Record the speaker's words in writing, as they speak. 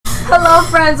Hello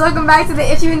friends, welcome back to the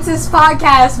If You Insist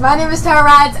podcast. My name is Tara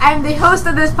Rads. I'm the host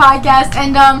of this podcast,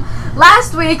 and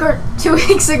last week or 2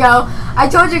 weeks ago, I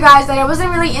told you guys that I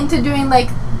wasn't really into doing like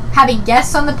having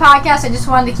guests on the podcast. I just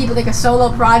wanted to keep it like a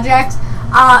solo project.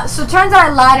 So it turns out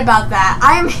I lied about that.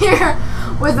 I am here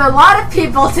with a lot of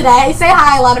people today. Say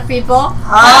hi, a lot of people.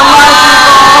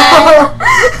 Hi.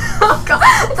 Oh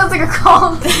God, it sounds like a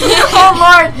cold. Oh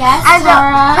Lord. Yes, and,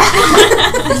 Laura.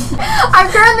 I'm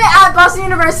currently at Boston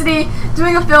University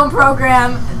doing a film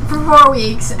program for 4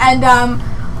 weeks, and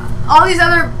all these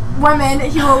other women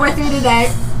who are with me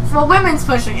today. Well, women's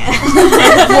pushing it.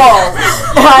 Whoa.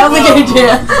 I don't think I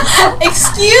did.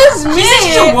 Excuse me.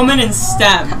 She's a woman in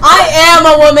STEM. I am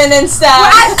a woman in STEM.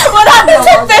 When I was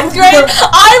in 5th grade,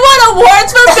 I won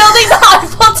awards for building the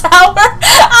Eiffel Tower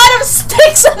out of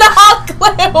sticks and hot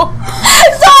glue.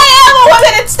 So I am a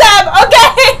woman in STEM,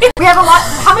 okay? We have a lot.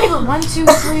 How many? 1, 2,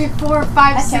 3, 4,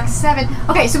 5, 6, 7.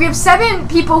 Okay, so we have 7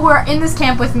 people who are in this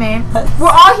camp with me.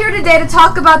 We're all here today to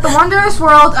talk about the wondrous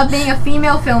world of being a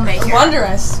female filmmaker.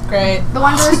 Wondrous. Great. The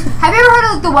wondrous. Have you ever heard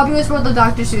of like, the wondrous world of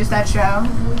Dr. Seuss? That show.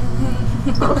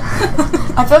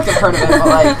 I feel like I've heard of it, but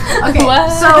like. Okay, What?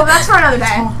 so that's for another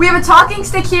day. We have a talking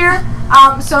stick here,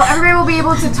 so everybody will be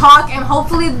able to talk, and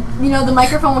hopefully, you know, the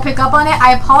microphone will pick up on it.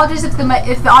 I apologize if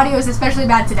the audio is especially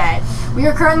bad today. We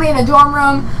are currently in a dorm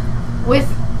room with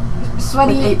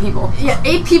sweaty. With 8 people. Yeah,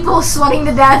 8 people sweating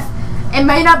to death. It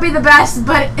may not be the best,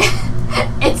 but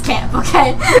it's camp,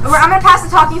 okay? I'm gonna pass the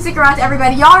talking stick around to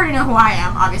everybody. Y'all already know who I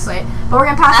am, obviously, but we're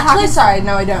gonna pass the talking. Actually, sorry,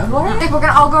 no, I don't. Who are you? We're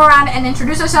gonna all go around and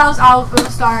introduce ourselves. We'll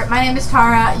start. My name is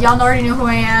Tara. Y'all already know who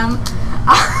I am.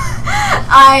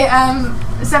 I am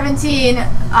 17,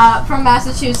 from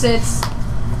Massachusetts.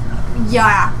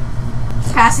 Yeah.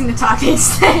 Passing the talking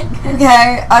stick.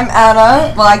 Okay, I'm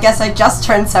Anna. Well, I guess I just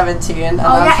turned 17, and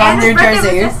I'm from Anna's New birthday Jersey.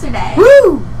 was yesterday.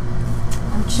 Woo!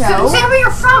 I'm So Joe. say where you're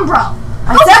from, bro.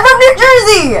 I said from New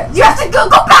Jersey! You have to go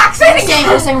back. Say it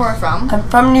again. saying where we're from. I'm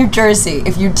from New Jersey,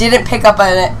 if you didn't pick up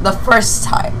on it the first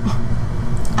time.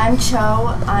 I'm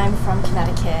Cho. I'm from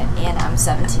Connecticut, and I'm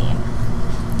 17.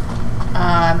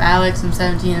 I'm Alex, I'm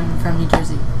 17, I'm from New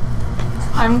Jersey.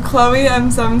 I'm Chloe, I'm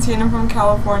 17, I'm from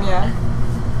California.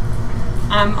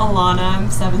 I'm Alana, I'm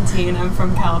 17, I'm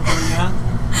from California.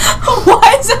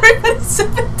 Why is everybody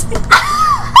 17?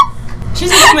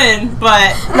 She's a woman,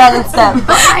 but Not in STEM.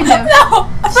 Kind of. No,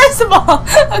 first of all,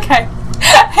 okay.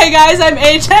 Hey guys, I'm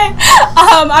AJ.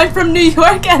 I'm from New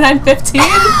York and I'm 15.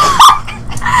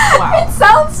 Wow. It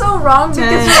sounds so wrong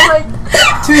because you're like.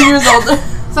 2 years older.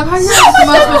 Somehow you're the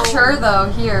most mature, though,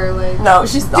 here. Like, No,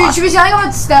 she's Dude, not. she was yelling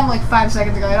about STEM like 5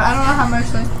 seconds ago. I don't know how much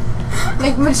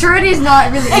like maturity is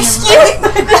not really. Excuse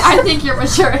me. I think you're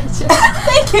mature, AJ.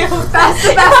 Thank you. That's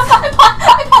the best.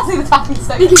 I'm pausing the talking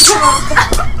stick.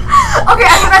 Okay,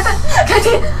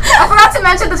 I forgot to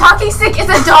mention the talking stick is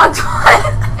a dog toy.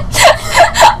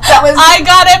 I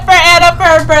got it for Anna for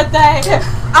her birthday.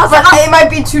 But it might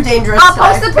be too dangerous. I'll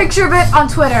today. post a picture of it on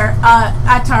Twitter,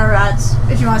 at Tara Rats,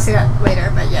 if you want to see that later,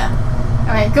 but yeah.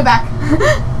 Alright, go back.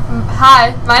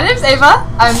 Hi, my name's Ava.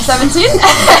 I'm 17,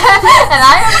 and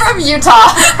I am from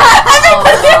Utah.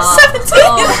 Everybody's 17.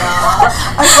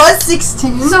 I was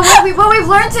 16. So what we've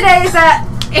learned today is that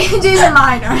AJ's a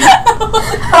minor.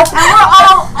 And we're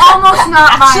all almost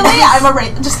not Actually, minors. I'm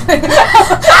a just kidding.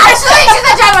 Actually, she's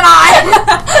a Gemini!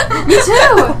 Me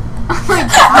too. Oh my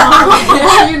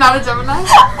God. You're not a Gemini?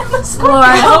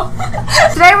 Lord.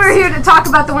 Today we're here to talk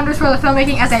about the wondrous world of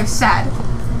filmmaking, as I've said.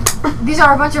 These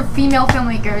are a bunch of female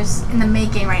filmmakers in the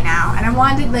making right now, and I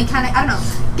wanted to, like, kind of, I don't know,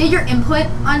 get your input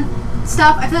on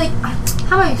stuff. I feel like,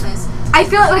 how do I explain this? I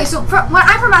feel like, okay, so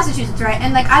I'm from Massachusetts, right,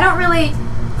 and, like, I don't really,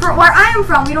 for where I am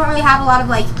from, we don't really have a lot of,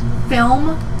 like,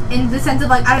 film in the sense of,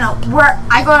 like, I don't know, where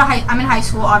I go to I'm in high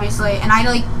school, obviously, and I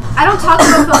don't talk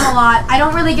about film a lot. I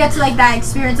don't really get to, like, that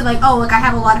experience of, like, oh, like, I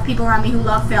have a lot of people around me who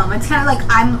love film. It's kind of like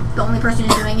I'm the only person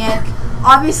who's doing it.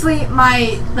 Obviously,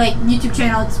 my, like, YouTube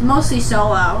channel, it's mostly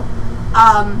solo.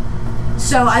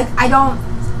 So I don't,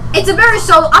 it's a very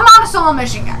solo, I'm on a solo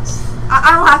mission, guys.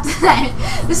 I don't have to say,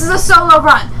 this is a solo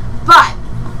run. But,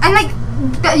 and, like,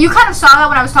 you kind of saw that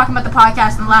when I was talking about the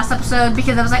podcast in the last episode,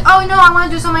 because I was like, oh, no, I want to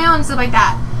do this on my own and stuff like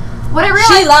that. What I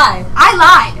realized, She lied. I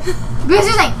lied. Because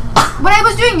here's the thing, when I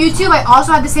was doing YouTube, I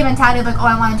also had the same mentality of, like, oh,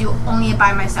 I want to do only it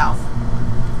by myself.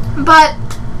 But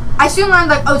I soon learned,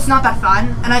 like, oh, it's not that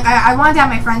fun, and, like, I wanted to have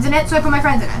my friends in it, so I put my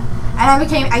friends in it. And I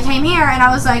came here, and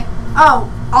I was like, oh,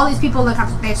 all these people, like,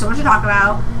 they have so much to talk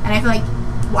about, and I feel like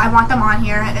I want them on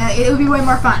here, and it would be way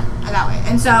more fun that way.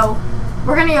 And so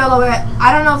we're gonna go a little bit.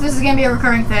 I don't know if this is gonna be a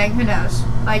recurring thing. Who knows?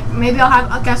 Like, maybe I'll have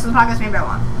a guest on the podcast, maybe I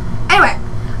won't. Anyway,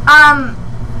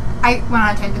 I went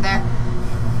on a tangent there.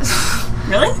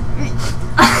 Really?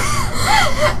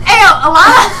 Ayo,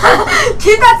 Alana,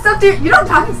 keep that stuff to you don't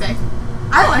talking stick.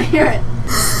 I want to hear it.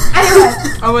 Anyway,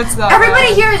 Oh, what's that?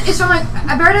 everybody here is from like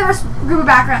a very diverse group of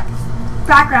background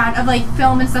of like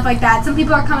film and stuff like that. Some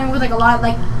people are coming with like a lot of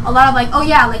like oh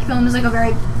yeah, like film is like a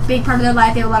very big part of their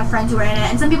life. They have a lot of friends who are in it,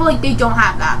 and some people like they don't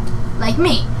have that, like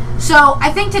me. So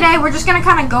I think today we're just gonna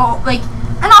kind of go like,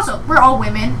 and also we're all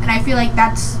women, and I feel like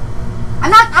that's.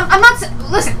 I'm not.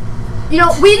 Listen, you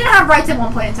know we didn't have rights at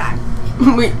one point in time.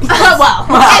 Wow.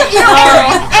 And, you know,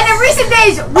 and in recent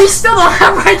days, we still don't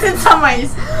have rights in some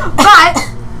ways. But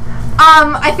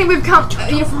I think we've come.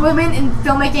 You know, women in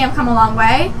filmmaking have come a long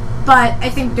way. But I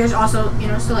think there's also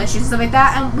still issues and stuff like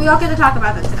that, and we all get to talk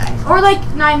about them today. Or like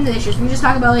not even the issues. We can just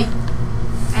talk about like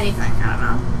anything. I don't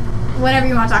know, whatever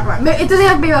you want to talk about. It doesn't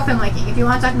have to be about filmmaking. If you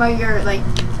want to talk about your life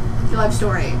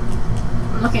story,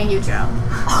 I'm looking at you, Joe.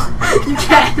 You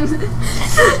can.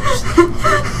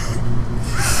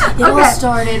 It all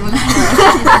started when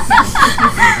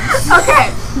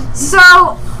Okay, so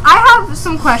I have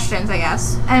some questions, I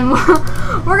guess, and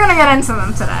we're gonna get into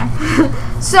them today.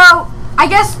 So I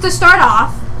guess to start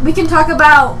off, we can talk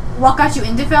about what got you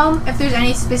into film. If there's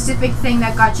any specific thing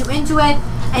that got you into it,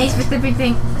 any specific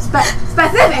thing,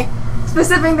 specific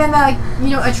thing that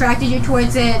attracted you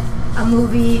towards it, a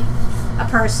movie, a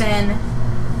person,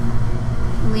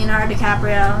 Leonardo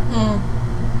DiCaprio.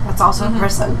 That's also a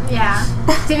person. Yeah.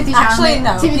 Timothy Actually, Chalamet.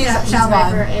 no. Timothy He's Chalamet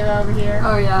gone. for Ava over here.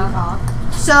 Oh yeah.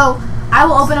 So I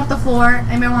will open up the floor.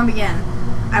 Anybody want to begin?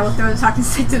 I will throw the talking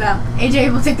stick to them.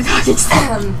 AJ will take the talking stick.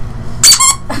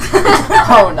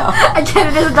 Oh no. Again,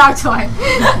 it is a dog toy.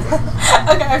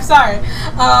 Okay, I'm sorry.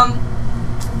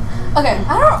 Okay,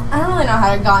 I don't really know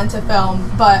how I got into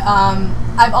film, but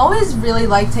I've always really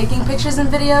liked taking pictures and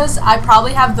videos. I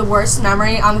probably have the worst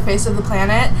memory on the face of the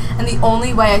planet, and the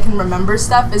only way I can remember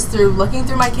stuff is through looking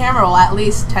through my camera roll at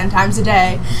least 10 times a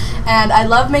day. And I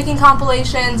love making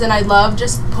compilations, and I love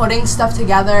just putting stuff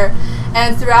together.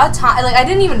 And throughout time, I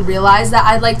didn't even realize that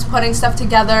I liked putting stuff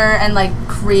together and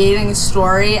creating a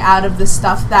story out of the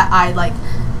stuff that I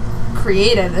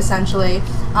created essentially.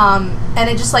 And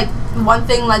it just one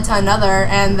thing led to another,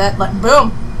 and that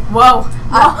boom, whoa,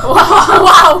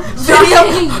 wow,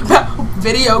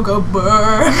 video go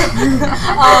burr.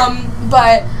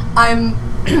 But I'm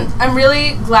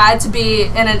really glad to be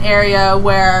in an area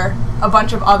where a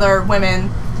bunch of other women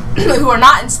who are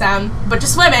not in STEM, but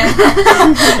just women. Maybe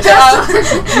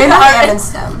I am in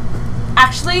STEM.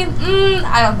 Actually,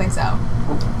 I don't think so.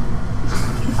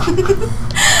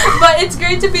 But it's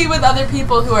great to be with other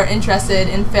people who are interested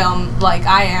in film like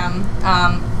I am.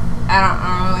 I don't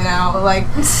really know.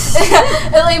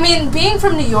 I mean, being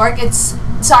from New York, it's...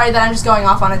 Sorry that I'm just going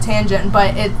off on a tangent,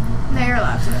 but it... No, you're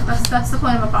allowed to. That's the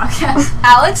point of a podcast.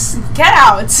 Alex, get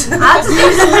out! There's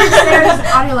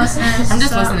audio listeners. I'm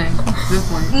just listening at this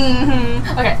point.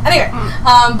 Mm-hmm. Okay, anyway.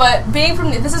 But being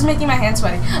from... This is making my hands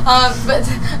sweaty.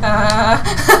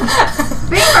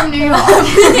 Being from New York.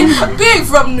 Being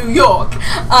from New York.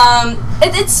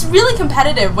 It's really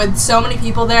competitive with so many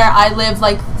people there. I live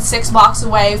 6 blocks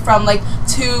away from 2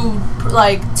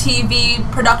 TV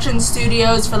production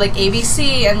studios for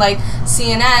ABC and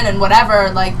CNN and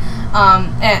whatever.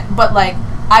 But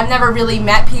I've never really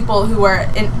met people who are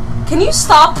in. Can you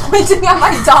stop pointing at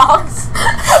my dogs,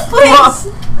 please?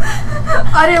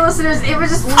 Audio listeners, it was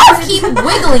just. Keep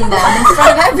wiggling them in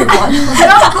front of everyone. Do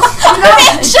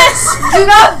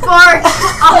not bark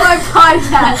on my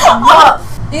podcast.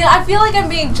 I feel like I'm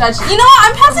being judged. You know what?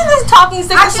 I'm passing this talking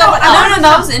stick to someone else. No,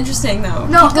 that was interesting though.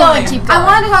 No, Keep going. I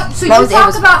wanted to talk. So That you was talk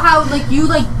Ava's about how you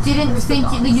didn't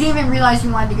think you didn't even realize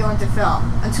you wanted to go into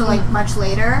film until much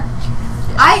later.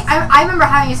 I remember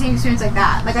having the same experience like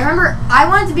that. I remember I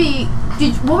wanted to be.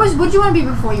 What did you want to be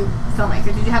before you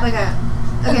filmmaker? Did you have an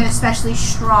especially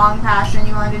strong passion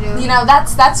you wanted to do?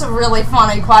 That's a really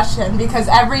funny question because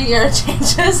every year it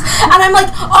changes, and I'm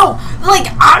I'm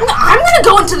gonna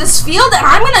go into this field and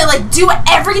I'm gonna do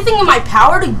everything in my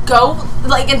power to go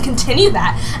and continue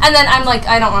that, and then I'm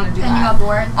I don't want to do And that. you got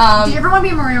bored. Did you ever want to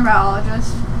be a marine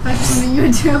biologist? That's something you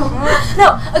would do.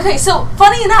 No. Okay. So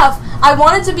funny enough, I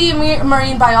wanted to be a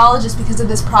marine biologist because of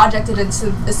this project I did because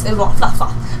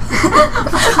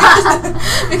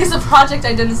the project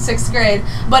I did in 6th grade.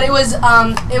 But it was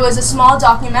a small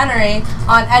documentary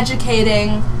on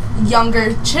educating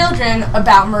younger children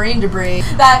about marine debris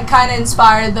that kind of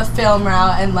inspired the film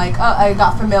route, and I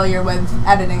got familiar with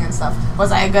editing and stuff.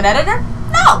 Was I a good editor?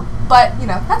 No, but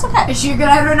that's okay. Is she a good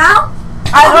editor now?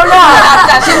 I don't know.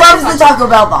 She loves the Taco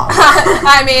Bell bomb.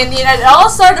 I mean, it all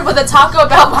started with a Taco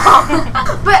Bell bomb.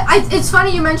 But it's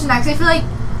funny you mentioned that because I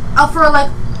feel for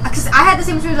because I had the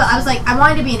same experience. I was like, I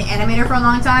wanted to be an animator for a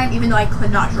long time, even though I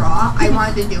could not draw. I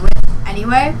wanted to do it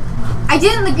anyway. I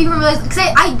didn't like even realize, because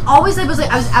I always like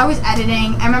I was always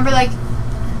editing. I remember like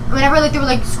whenever like there were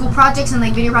like school projects and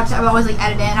like video projects, I would always like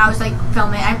edit it and I was like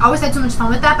film it. I always had so much fun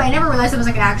with that, but I never realized it was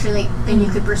like an actually like thing you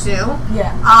could pursue.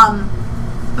 Yeah.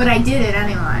 But I did it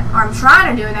anyway, or I'm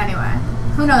trying to do it anyway.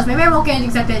 Who knows? Maybe I won't get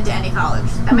accepted into any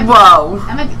college. That might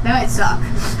that might suck.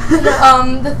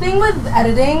 The thing with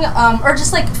editing, or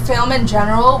just like film in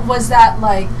general, was that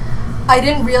like I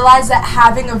didn't realize that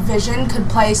having a vision could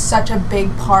play such a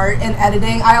big part in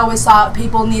editing. I always thought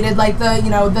people needed like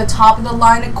the top of the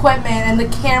line equipment and the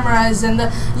cameras and the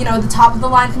top of the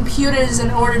line computers in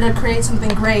order to create something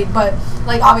great. But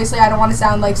like obviously I don't want to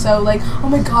sound like so like, oh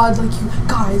my god, like you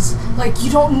guys, like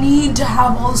you don't need to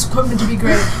have all this equipment to be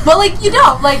great. But like you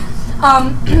don't, like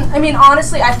I mean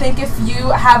honestly I think if you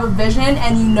have a vision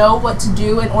and you know what to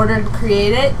do in order to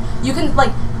create it, you can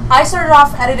like I started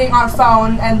off editing on a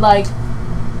phone and like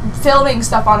filming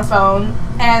stuff on a phone,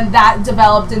 and that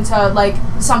developed into like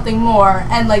something more.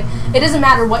 And like it doesn't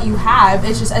matter what you have,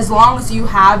 it's just as long as you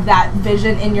have that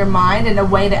vision in your mind and a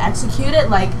way to execute it,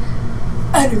 like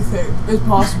anything is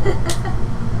possible.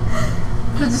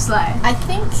 Just like I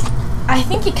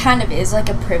think it kind of is like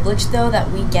a privilege though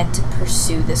that we get to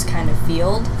pursue this kind of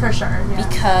field. For sure, yeah.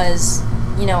 Because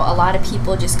a lot of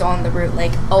people just go on the route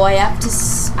like, oh, I have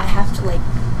to like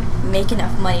make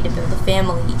enough money to build a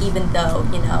family, even though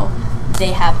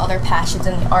they have other passions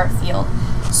in the art field.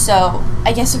 So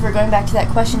I guess if we're going back to that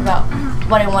question about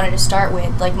what I wanted to start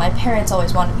with, like my parents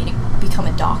always wanted me to become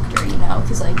a doctor,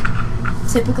 because like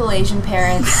typical Asian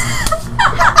parents,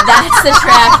 that's the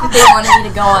track that they wanted me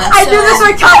to go on. I knew this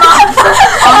would come up.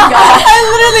 Oh god, I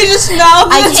literally just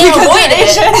mouthed I it can't because avoid you're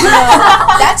it. Asian.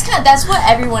 No, that's what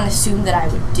everyone assumed that I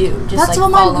would do. Just That's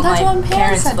like what follow my my parents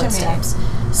parents' said to me. footsteps.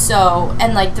 So,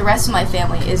 and like the rest of my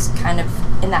family is kind of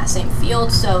in that same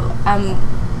field, so I'm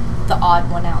the odd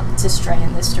one out to stray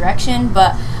in this direction.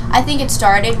 But I think it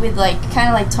started with like kind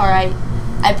of like Tara.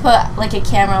 I put like a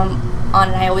camera on,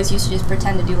 and I always used to just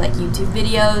pretend to do like YouTube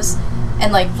videos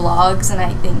and like vlogs, and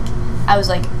I think I was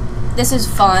like, this is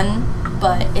fun,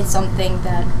 but it's something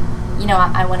that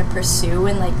I want to pursue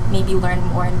and like maybe learn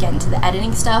more and get into the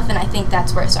editing stuff. And I think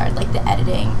that's where it started, like the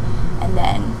editing, and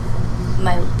then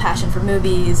my passion for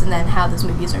movies, and then how those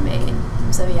movies are made.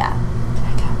 So yeah.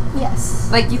 Yes.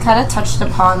 Like you kind of touched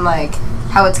upon like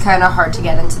how it's kind of hard to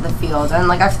get into the field, and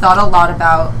like I've thought a lot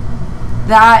about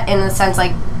that in the sense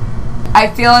like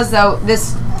I feel as though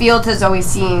this field has always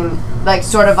seemed like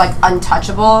sort of like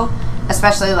untouchable,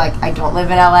 especially like I don't live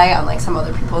in LA unlike some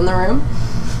other people in the room.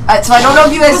 So I don't know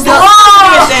if you guys feel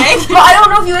but I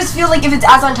don't know if you guys feel like if it's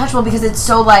as untouchable because it's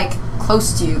so like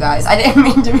close to you guys. I didn't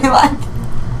mean to be like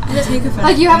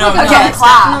like you have like a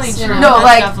class. Definitely true. No, That's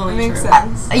like definitely Makes true.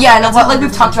 sense. Yeah, and That's what like we've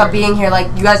 100% talked about true. being here, like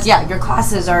you guys, your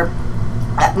classes are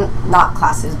not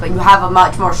classes, but you have a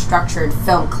much more structured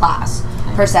film class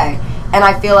per se. And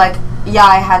I feel like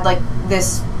I had like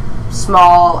this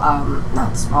small,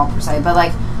 not small per se, but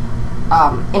like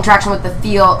interaction with the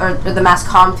field or the mass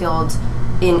comm field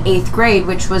in 8th grade,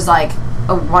 which was like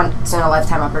a once in a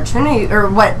lifetime opportunity, or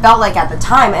what it felt like at the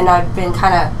time. And I've been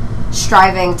kind of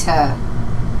striving to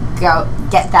go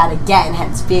get that again,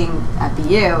 hence being at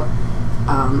BU.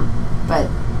 But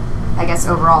I guess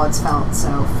overall it's felt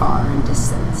so far and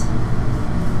distant.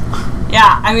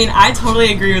 Yeah, I mean, I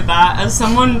totally agree with that. As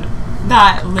someone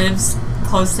that lives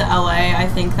close to LA, I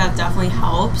think that definitely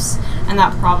helps, and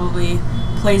that probably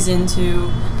plays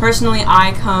into... Personally,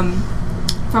 I come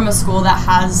from a school that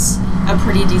has a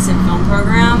pretty decent film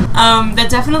program. That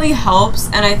definitely helps,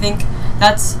 and I think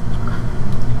that's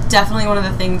definitely one of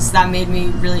the things that made me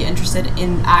really interested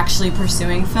in actually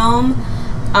pursuing film.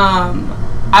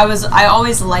 I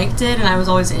always liked it and I was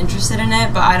always interested in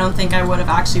it, but I don't think I would have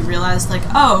actually realized like,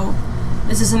 oh,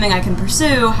 this is something I can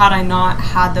pursue had I not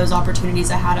had those opportunities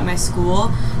I had at my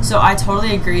school. So I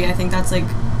totally agree. I think that's like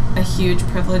a huge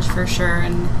privilege for sure,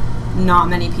 and not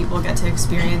many people get to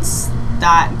experience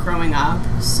that growing up.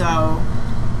 So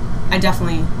I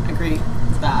definitely agree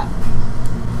with that.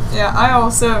 Yeah, I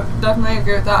also definitely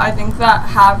agree with that. I think that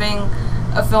having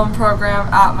a film program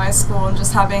at my school and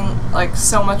just having like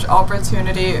so much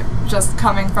opportunity just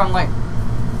coming from like,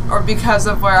 or because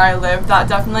of where I live, that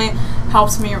definitely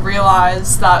helps me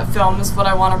realize that film is what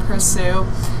I want to pursue.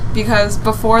 Because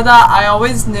before that, I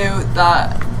always knew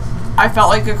that I felt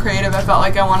like a creative. I felt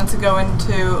like I wanted to go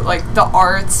into like the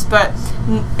arts, but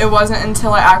it wasn't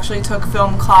until I actually took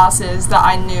film classes that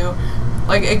I knew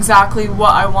like exactly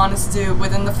what I wanted to do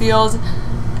within the field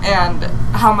and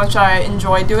how much I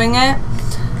enjoy doing it.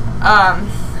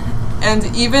 And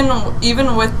even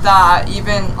with that,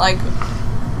 even like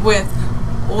with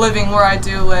living where I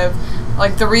do live,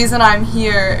 like the reason I'm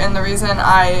here and the reason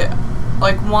I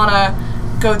like wanna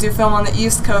go do film on the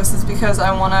East Coast is because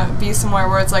I wanna be somewhere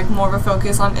where it's like more of a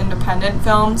focus on independent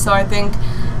film. So I think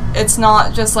it's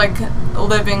not just like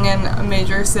living in a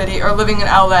major city or living in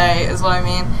LA is what I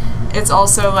mean. It's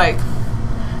also like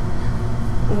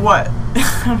what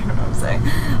I don't know what I'm saying.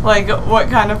 Like what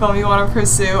kind of film you want to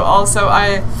pursue. Also,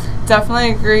 I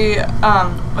definitely agree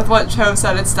with what Cho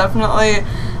said. It's definitely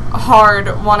hard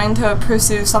wanting to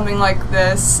pursue something like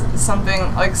this,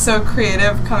 something like so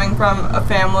creative coming from a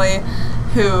family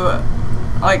who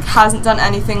like hasn't done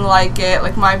anything like it.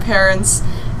 Like my parents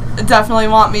definitely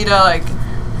want me to like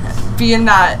be in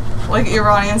that like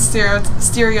Iranian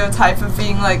stereotype of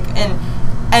being like an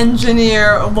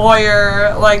engineer,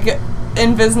 lawyer, like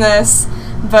in business,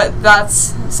 but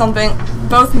that's something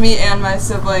both me and my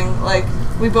sibling, like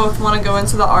we both want to go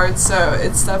into the arts, so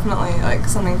it's definitely like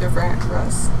something different for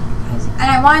us. And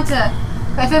I wanted to,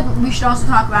 I think we should also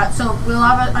talk about, so we'll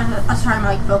have us talking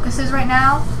about like focuses right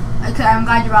now, because I'm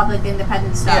glad you brought up like the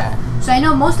independent stuff. Yeah. So I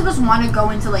know most of us want to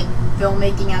go into like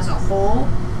filmmaking as a whole.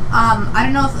 I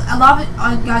don't know if a lot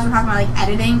of you guys were talking about like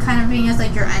editing kind of being as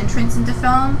like your entrance into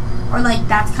film, or like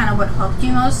that's kind of what hooked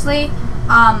you mostly.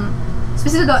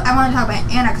 Specifically, I want to talk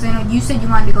about Anna because I know you said you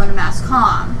wanted to go into mass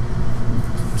comm.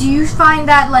 Do you find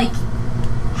that like,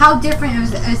 how different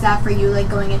is that for you, like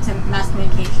going into mass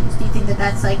communications? Do you think that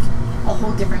that's like a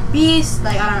whole different beast?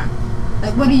 Like I don't know,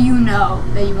 like what do you know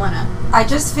that you want to? I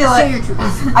just feel Say like your truth.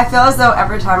 I feel as though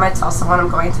every time I tell someone I'm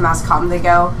going to mass comm, they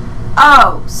go,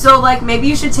 "Oh, so like maybe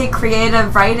you should take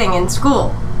creative writing in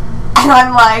school," and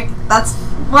I'm like, "That's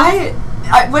why."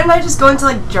 Wouldn't I just go into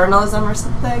like journalism or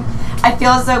something? I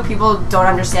feel as though people don't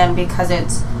understand because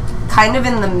it's kind of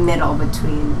in the middle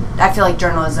between, I feel like,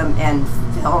 journalism and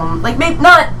film. Like maybe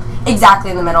not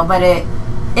exactly in the middle, but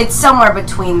it's somewhere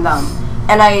between them.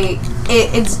 And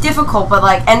it's difficult, but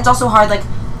like, and it's also hard like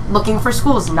looking for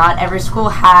schools. Not every school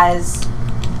has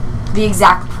the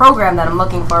exact program that I'm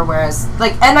looking for, whereas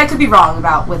like, and I could be wrong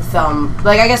about with film.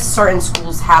 Like I guess certain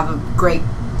schools have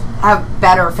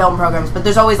better film programs, but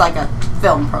there's always like a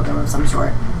film program of some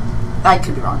sort. I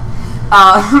could be wrong.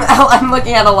 I'm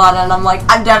looking at Alana and I'm like,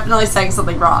 I'm definitely saying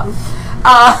something wrong.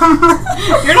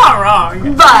 You're not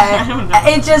wrong. But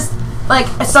it just, like,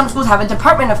 some schools have a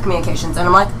department of communications, and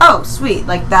I'm like, oh, sweet.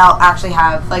 Like, they'll actually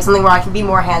have, like, something where I can be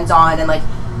more hands-on and, like,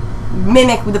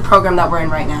 mimic the program that we're in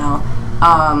right now.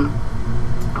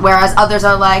 Whereas others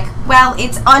are like, well,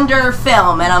 it's under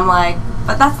film, and I'm like,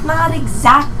 but that's not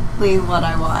exactly what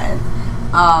I want.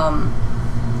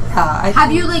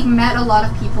 Have you like met a lot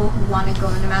of people who want to go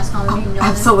into mass comm? You know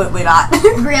absolutely not.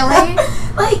 Really?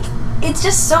 Like, it's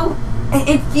just so,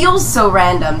 it feels so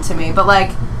random to me, but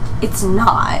like, it's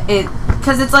not.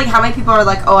 Because it's like, how many people are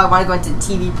like, oh, I want to go into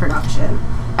TV production.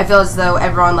 I feel as though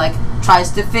everyone like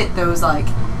tries to fit those like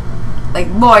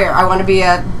lawyer, I want to be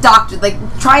a doctor, like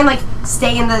try and like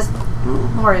stay in this,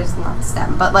 lawyer is not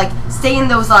STEM, but like stay in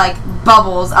those like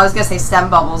bubbles. I was gonna say STEM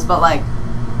bubbles, but like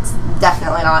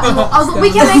definitely not.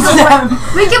 We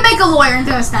can make a lawyer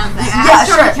into a STEM thing. Yeah,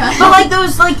 sure. But like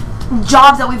those like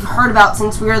jobs that we've heard about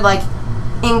since we were like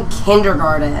in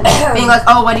kindergarten, being like,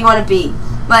 oh, what do you want to be?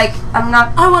 Like,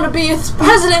 I want to be a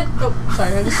president. Oh,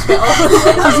 sorry, I just spelled.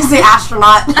 I was gonna say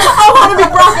astronaut. I want to be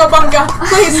Barack Obama,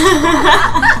 please.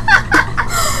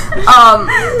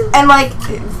 And like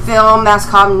film, mass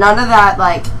comm, none of that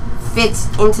like fits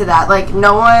into that. Like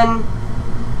no one,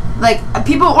 like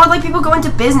people go into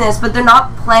business, but they're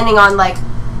not planning on like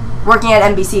working at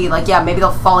NBC. Like yeah, maybe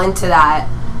they'll fall into that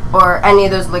or any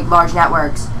of those like large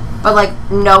networks. But like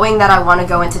knowing that I want to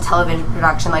go into television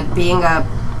production, like being a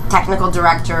technical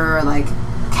director or like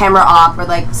camera op or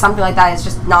like something like that is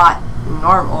just not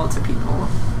normal to people.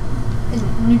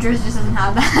 New Jersey just doesn't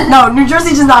have that. No, New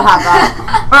Jersey does not have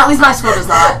that. Or at least my school does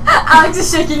not. Alex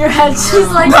is shaking her head. She's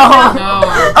like, no.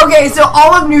 Okay, so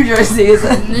all of New Jersey is.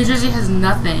 New Jersey has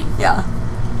nothing. Yeah.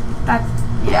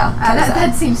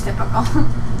 That seems typical.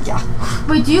 Yeah.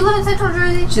 Wait, do you live in Central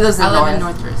Jersey? She lives in I live in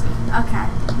North Jersey. Okay.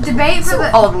 Debate for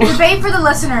the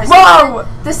listeners. Whoa!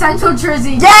 The Central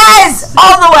Jersey. Yes!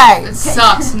 All the way! It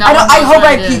sucks. No I hope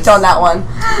I peaked on that one.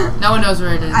 No one knows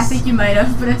where it is. I think you might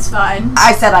have, but it's fine.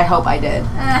 I said I hope I did.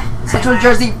 Central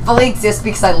Jersey fully exists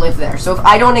because I live there. So if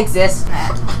I don't exist...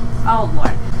 Oh,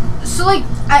 Lord. So, like,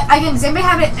 again, does anybody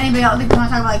have anybody else like, want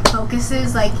to talk about, like,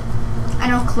 focuses? Like, I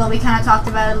know Chloe kind of talked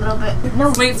about it a little bit.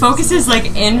 No. Wait, focuses, like,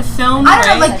 in film, I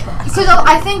don't know, like, because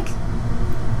I think...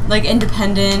 like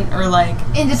independent or like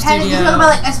Independent. You studio. talk about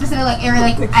like a specific like area,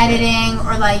 like editing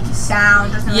or like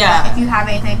sound or something Yeah. like that. If you have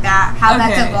anything like that, how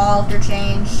that's Okay. evolved or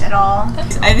changed at all.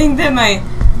 I think that my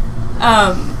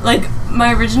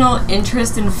original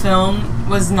interest in film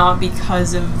was not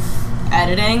because of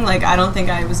editing. Like, I don't think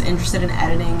I was interested in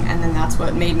editing, and then that's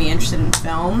what made me interested in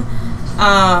film.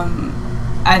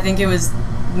 I think it was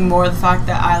more the fact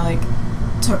that I like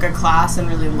took a class and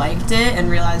really liked it and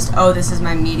realized, oh, this is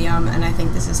my medium, and I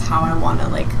think this is how I want to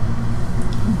like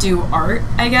do art,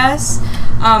 I guess.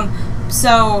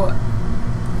 So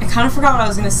I kind of forgot what I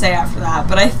was gonna say after that,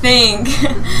 but I think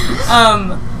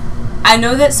I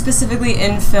know that specifically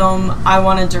in film I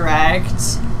want to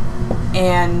direct,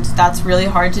 and that's really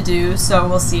hard to do, so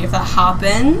we'll see if that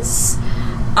happens.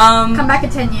 Come back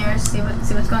in 10 years, see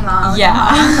what's going on.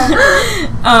 Yeah.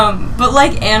 But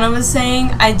like Anna was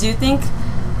saying, I do think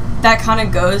that kind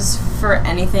of goes for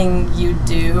anything you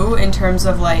do in terms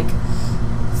of like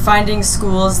finding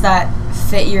schools that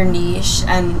fit your niche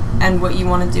and what you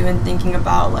want to do, and thinking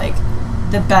about like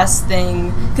the best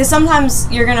thing, because sometimes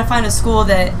you're gonna find a school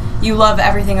that you love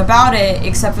everything about it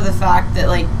except for the fact that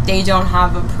like they don't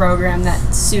have a program that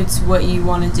suits what you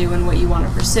want to do and what you want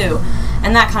to pursue,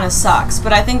 and that kind of sucks.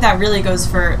 But I think that really goes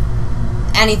for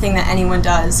anything that anyone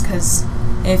does, because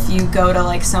if you go to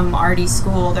like some arty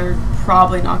school, they're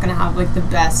probably not gonna have like the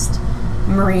best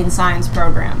marine science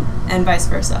program, and vice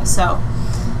versa. So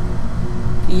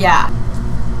yeah.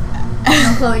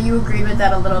 No, Chloe, you agree with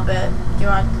that a little bit. Do you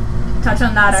want to touch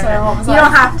on that? Sorry, or what was you that?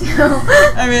 don't have to.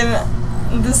 I mean,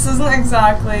 this isn't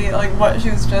exactly like what she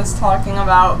was just talking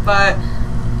about, but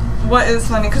what is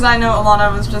funny, because I know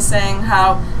Alana was just saying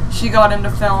how she got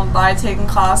into film by taking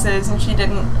classes and she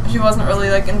wasn't really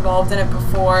like involved in it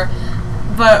before.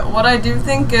 But what I do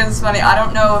think is funny, I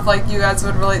don't know if like you guys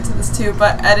would relate to this too,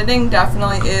 but editing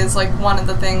definitely is like one of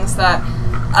the things that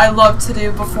I loved to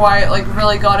do before I like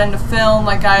really got into film.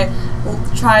 Like I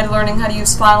tried learning how to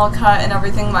use Final Cut and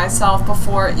everything myself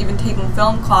before even taking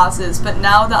film classes, but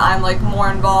now that I'm like more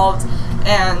involved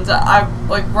and I've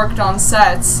like worked on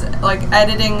sets, like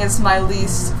editing is my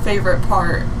least favorite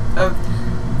part of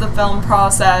the film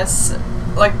process.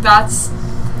 Like that's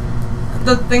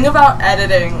the thing about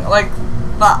editing, like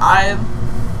that I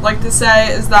like to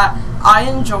say is that I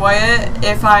enjoy it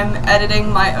if I'm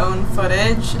editing my own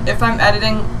footage. If I'm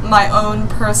editing my own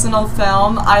personal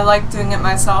film, I like doing it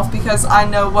myself because I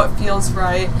know what feels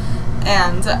right,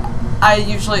 and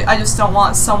I just don't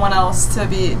want someone else to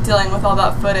be dealing with all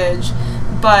that footage.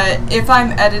 But if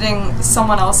I'm editing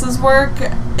someone else's work,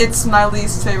 it's my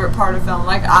least favorite part of film.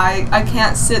 Like I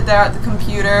can't sit there at the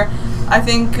computer. I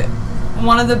think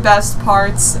one of the best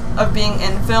parts of being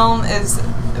in film is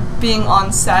being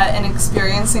on set and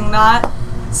experiencing that.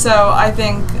 So I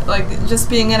think like just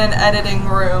being in an editing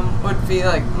room would be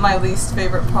like my least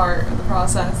favorite part of the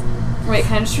process. Wait,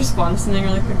 can I just respond to something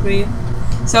really quickly?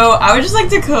 So I would just like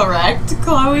to correct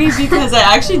Chloe, because I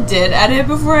actually did edit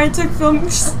before I took film.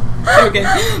 Okay,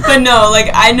 but no, like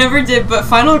I never did. But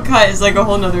Final Cut is like a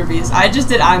whole nother beast. I just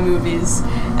did iMovies,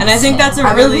 and I think that's a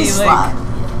really like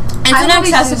it's an iMovies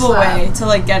do accessible slap. way to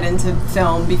like get into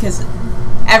film, because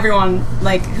everyone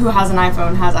like who has an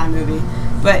iPhone has iMovie.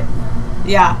 But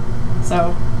yeah,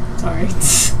 so sorry.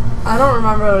 I don't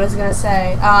remember what I was gonna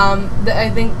say. I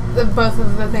think both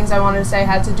of the things I wanted to say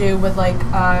had to do with like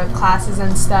classes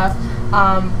and stuff.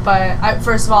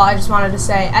 First of all, I just wanted to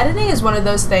say editing is one of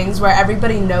those things where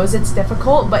everybody knows it's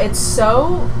difficult, but it's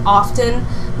so often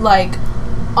like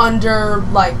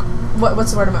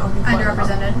what's the word I'm looking for?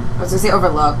 Underrepresented. I was gonna say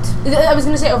overlooked. I was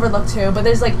gonna say overlooked too, but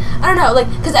there's like I don't know, like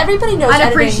because everybody knows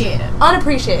Unappreciated. editing,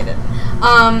 unappreciated.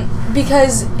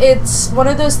 Because it's one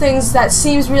of those things that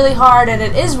seems really hard, and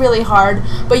it is really hard,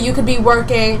 but you could be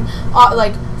working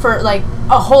like for like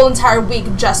a whole entire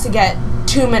week just to get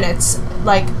 2 minutes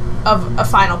like of a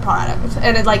final product,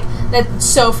 and it like that's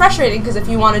so frustrating, because if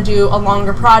you want to do a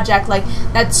longer project, like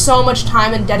that's so much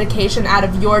time and dedication out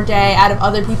of your day, out of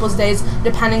other people's days,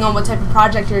 depending on what type of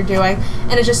project you're doing,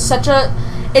 and it's just such a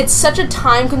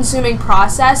time consuming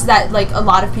process that like a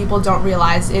lot of people don't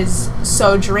realize is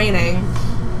so draining.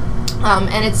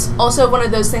 And it's also one of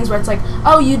those things where it's like,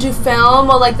 oh, you do film,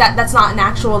 well, like that's not an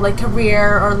actual like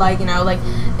career, or like, you know, like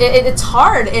it's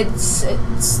hard, it's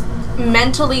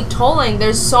mentally tolling.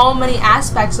 There's so many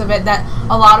aspects of it that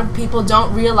a lot of people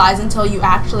don't realize until you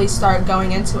actually start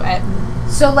going into it.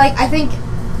 So, like, I think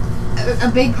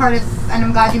a big part of, and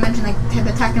I'm glad you mentioned, like,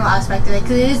 the technical aspect of it,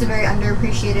 because it is a very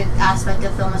underappreciated aspect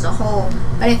of film as a whole,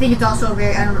 but I think it's also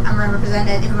very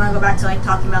underrepresented if we want to go back to, like,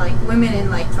 talking about, like, women in,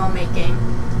 like, filmmaking.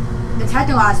 The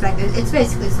technical aspect, it's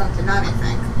basically slim to none, I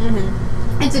think.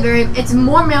 Mm-hmm. it's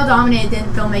more male dominated than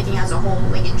filmmaking as a whole,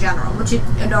 like in general, which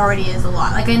it already is a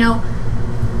lot. Like I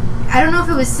don't know if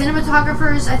it was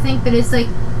cinematographers, I think, but it's like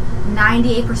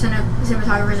 98% of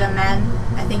cinematographers are men,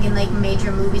 I think, in like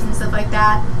major movies and stuff like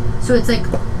that. So it's like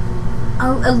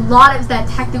a lot of that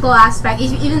technical aspect,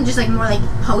 even just like more like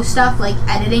post stuff, like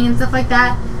editing and stuff like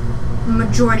that, the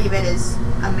majority of it is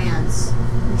a man's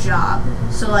job.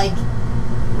 So like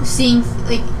seeing,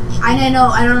 like, I don't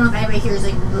know if anybody here is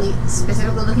like really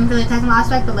specifically looking for the technical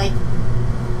aspect, but like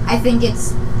I think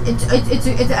it's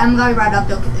I'm glad we brought it up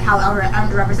though, how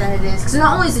underrepresented it is, because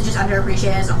not only is it just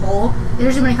underappreciated as a whole,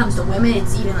 especially when it comes to women,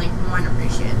 it's even like more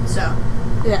underappreciated. So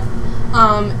yeah,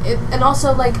 and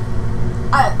also like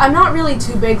I'm not really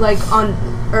too big like on,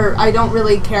 or I don't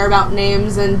really care about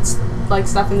names and like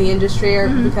stuff in the industry, or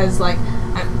because like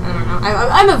I don't know,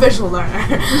 I'm a visual learner,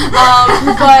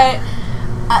 but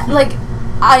like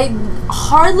I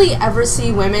hardly ever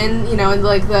see women, you know, in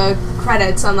like the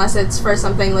credits unless it's for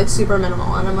something like super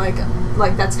minimal, and I'm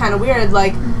like that's kind of weird.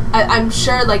 Like I'm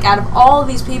sure like out of all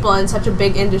these people in such a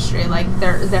big industry, like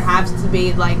there has to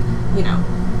be like, you know,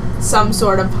 some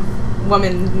sort of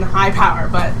woman in high power,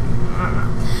 but I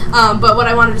don't know. But what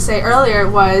I wanted to say earlier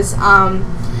was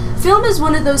film is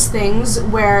one of those things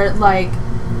where like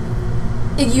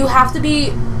you have to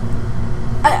be.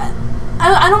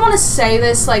 I don't want to say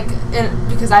this like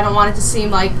because I don't want it to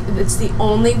seem like it's the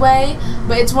only way,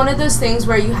 but it's one of those things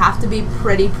where you have to be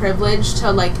pretty privileged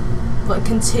to like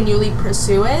continually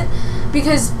pursue it,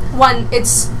 because one,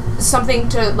 it's something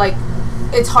to like,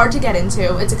 it's hard to get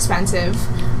into, it's expensive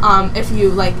if you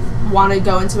like want to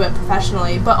go into it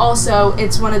professionally, but also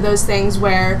it's one of those things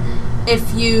where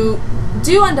if you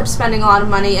do end up spending a lot of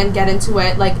money and get into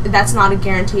it, like that's not a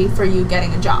guarantee for you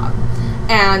getting a job.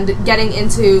 And getting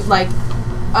into like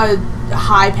a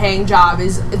high-paying job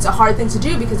it's a hard thing to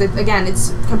do, because it's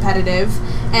competitive,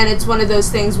 and it's one of those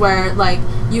things where like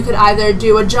you could either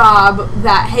do a job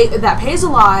that pays a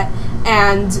lot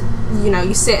and you know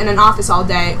you sit in an office all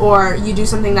day, or you do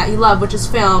something that you love, which is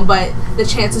film, but the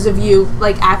chances of you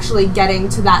like actually getting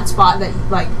to that spot that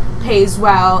like pays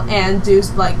well and do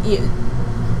like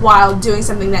while doing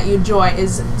something that you enjoy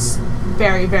is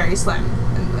very, very slim,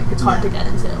 and like it's hard to get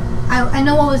into. I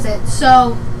know, what was it?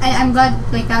 So I'm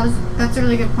glad, like that's a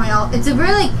really good point. It's a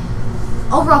really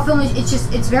overall film.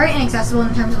 It's very inaccessible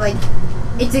in terms of like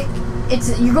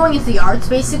it's you're going into the arts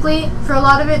basically for a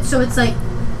lot of it. So it's like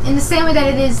in the same way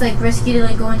that it is like risky to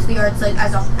like go into the arts like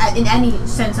in any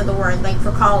sense of the word, like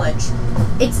for college,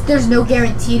 there's no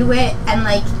guarantee to it, and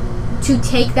like to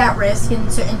take that risk in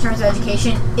terms of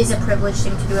education is a privileged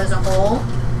thing to do as a whole.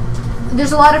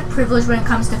 There's a lot of privilege when it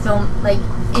comes to film, like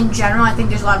in general. I think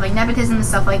there's a lot of like nepotism and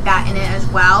stuff like that in it as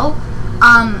well.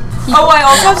 I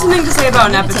also have something to say about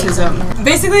nepotism.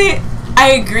 Basically,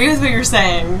 I agree with what you're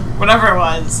saying, whatever it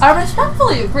was. I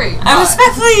respectfully agree. I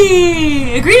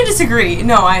respectfully agree to disagree.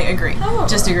 No, I agree. Oh.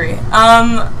 Just agree.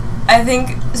 I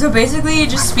think, so basically,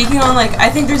 just speaking on, like, I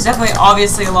think there's definitely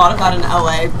obviously a lot of that in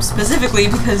LA, specifically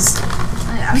because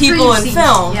people in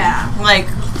film, like,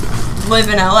 live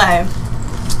in LA.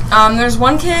 There's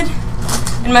one kid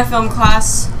in my film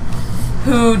class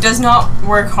who does not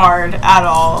work hard at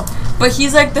all, but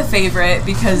he's like the favorite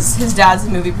because his dad's a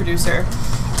movie producer.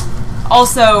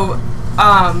 Also,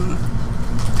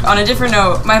 on a different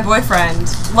note, my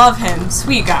boyfriend, love him,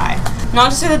 sweet guy.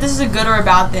 Not to say that this is a good or a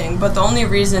bad thing, but the only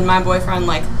reason my boyfriend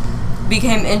like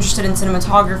became interested in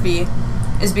cinematography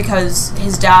is because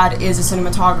his dad is a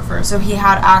cinematographer, so he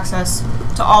had access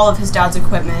to all of his dad's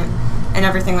equipment and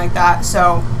everything like that.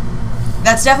 So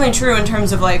that's definitely true in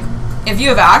terms of like, if you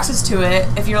have access to it,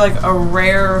 if you're like a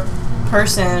rare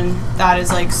person that is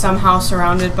like somehow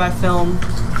surrounded by film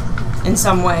in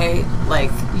some way,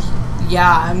 like,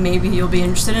 yeah, maybe you'll be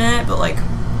interested in it, but like,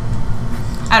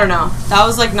 I don't know. That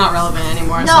was like not relevant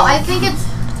anymore. No, so. I think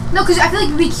because I feel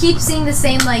like we keep seeing the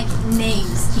same like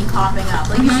names keep popping up.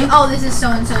 Like, you see, oh, this is so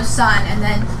and so's son, and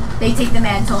then they take the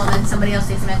mantle, and then somebody else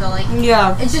takes the mantle. Like,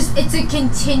 yeah, it's a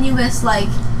continuous like.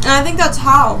 And I think that's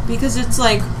how, because it's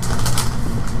like,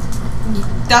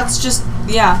 that's just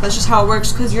how it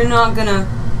works, because you're not gonna,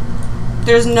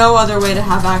 there's no other way to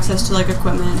have access to like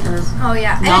equipment or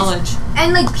knowledge.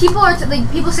 And like people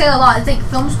people say it a lot, it's like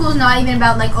film school is not even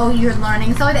about like, oh, you're learning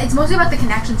and stuff like that. It's mostly about the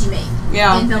connections you make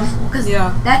in film school, because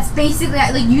that's basically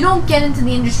like, you don't get into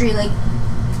the industry like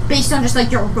based on just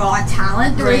like your raw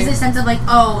talent. There is this sense of like,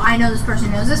 oh, I know this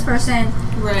person knows this person,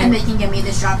 and they can get me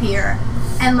this job here,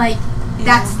 and like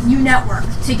that's, you network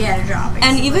to get a job basically.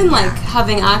 And even like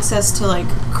having access to like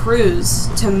crews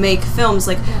to make films,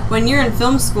 like when you're in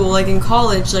film school, like in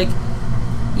college, like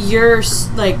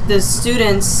like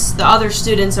the other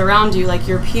students around you, like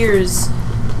your peers,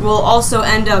 will also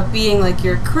end up being like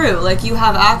your crew. Like you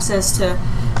have access to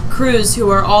crews who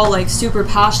are all like super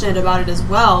passionate about it as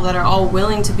well, that are all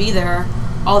willing to be there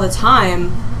all the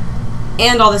time,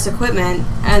 and all this equipment,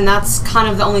 and that's kind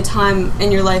of the only time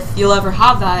in your life you'll ever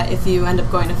have that if you end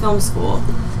up going to film school.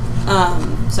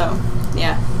 So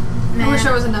yeah. Man. I wish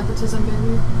I was a nepotism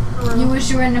baby. You wish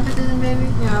you were a nepotism baby?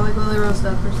 Yeah, like Lily Rose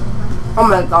Depp or something. Oh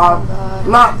my god.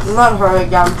 Not her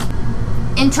again.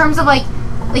 In terms of like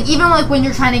even like when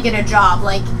you're trying to get a job,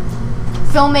 like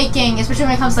filmmaking, especially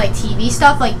when it comes to like TV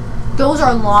stuff, like those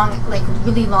are long, like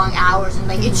really long hours, and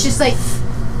like it's just like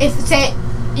if say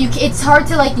it's hard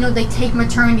to like like take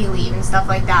maternity leave and stuff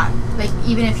like that. Like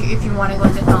even if you want to go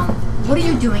into film, what are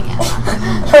you doing at?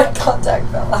 Her contact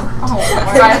fell out. Oh,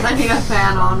 guys, I need a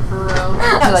fan on for real.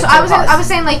 So I was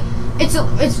saying like it's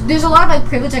there's a lot of like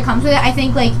privilege that comes with it. I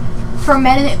think like for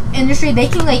men in the industry, they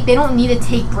can like they don't need to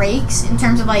take breaks in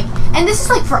terms of like, and this is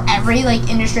like for every like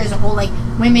industry as a whole, like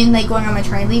women like going on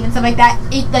maternity leave and stuff like that,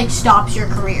 it like stops your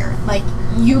career. Like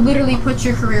you literally put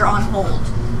your career on hold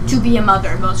to be a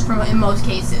mother in most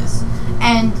cases,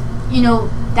 and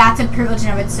that's a privilege in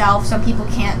of itself. Some people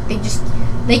can't,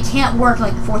 they can't work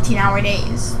like 14-hour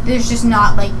days. There's just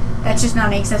not like, that's just not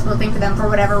an accessible thing for them for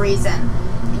whatever reason.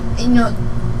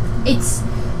 It's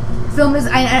film is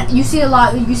you see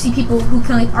people who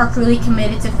can like are really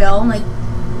committed to film, like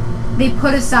they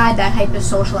put aside that type of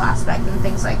social aspect and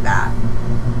things like that.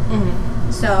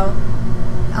 Mm-hmm. So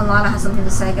Alana has something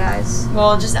to say, guys.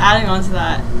 Well, just adding on to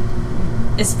that,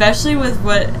 especially with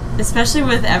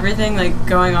everything like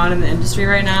going on in the industry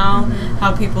right now,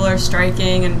 how people are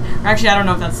striking, and actually I don't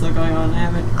know if that's still going on.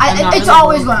 It's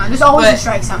always going on. There's always a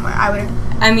strike somewhere.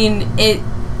 I mean, it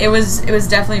was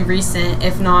definitely recent,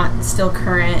 if not still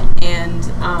current, and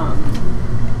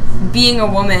being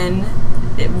a woman,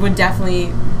 it would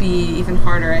definitely be even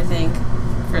harder, I think,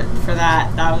 for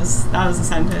that. That was a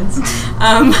sentence.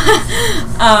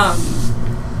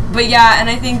 But yeah, and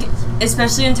I think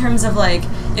especially in terms of like,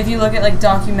 if you look at like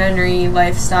documentary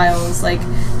lifestyles, like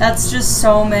that's just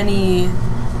so many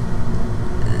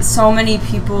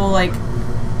people like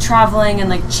traveling and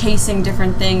like chasing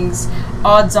different things.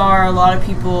 Odds are a lot of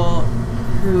people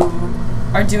who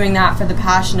are doing that for the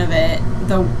passion of it,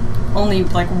 though only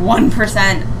like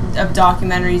 1% of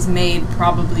documentaries made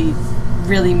probably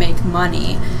really make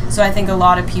money. So I think a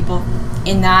lot of people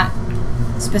in that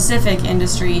specific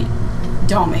industry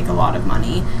don't make a lot of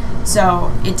money.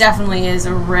 So it definitely is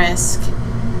a risk,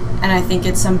 and I think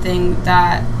it's something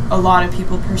that a lot of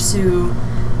people pursue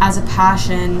as a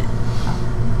passion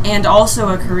and also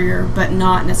a career, but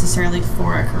not necessarily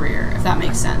for a career, if that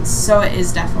makes sense. So it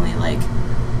is definitely like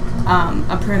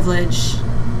a privilege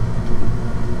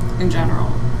in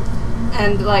general.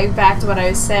 And like back to what I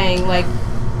was saying, like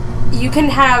you can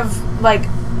have like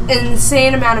an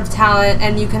insane amount of talent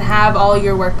and you can have all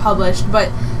your work published,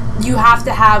 but you have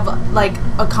to have like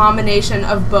a combination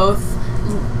of both,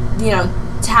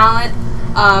 talent,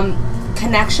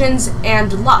 connections,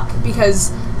 and luck,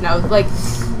 because like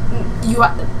it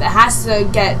has to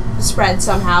get spread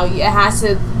somehow. It has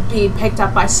to be picked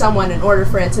up by someone in order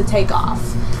for it to take off.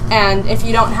 And if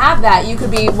you don't have that, you could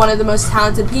be one of the most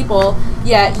talented people,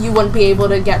 yet you wouldn't be able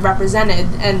to get represented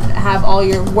and have all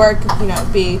your work,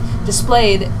 be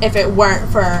displayed if it weren't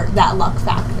for that luck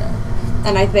factor.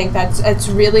 And I think it's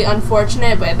really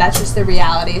unfortunate, but that's just the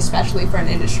reality, especially for an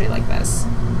industry like this.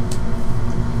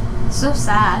 So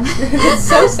sad. It's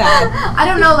so sad. I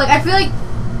don't know, like I feel like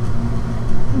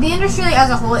the industry as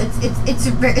a whole, it's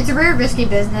a very risky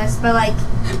business, but like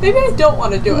maybe I don't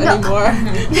want to do it anymore.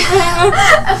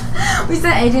 We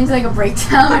sent AJ into like a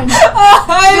breakdown.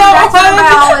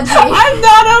 Biology. I'm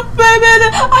not a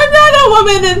feminine. I'm not a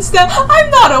woman instead. I'm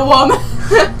not a woman.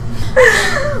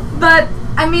 But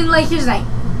I mean, like here's the thing.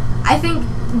 I think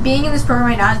being in this program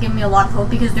right now is giving me a lot of hope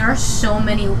because there are so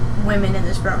many women in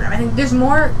this program. I think there's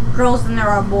more girls than there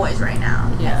are boys right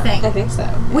now. Yeah, I think so.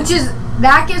 Which is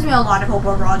that gives me a lot of hope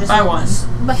overall. Just by one.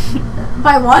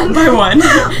 By one. By one.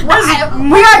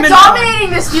 We are dominating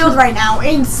this field right now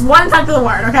in one type of the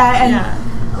word. Okay, and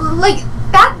like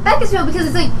that gives me hope because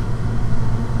it's like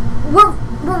we're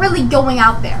really going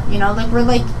out there. Like we're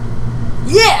like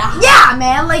yeah,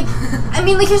 man. Like I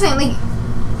mean, like you're saying, like.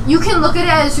 You can look at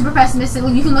it as super pessimistic.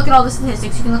 You can look at all the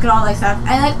statistics. You can look at all that stuff,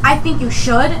 and like I think you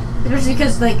should, especially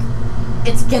because like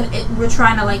we're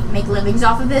trying to like make livings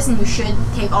off of this, and you should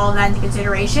take all of that into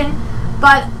consideration.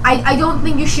 But I don't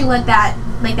think you should let that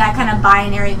kind of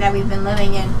binary that we've been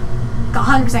living in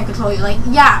 100% control you. Like,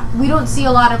 yeah, we don't see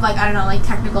a lot of, like, I don't know, like,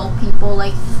 technical people,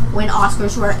 like, win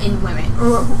Oscars who are in women.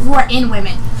 Or who are in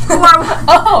women. Who are...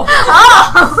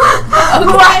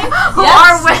 who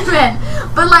are women.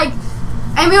 But, like,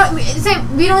 and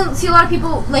we don't see a lot of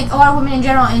people, like, a lot of women in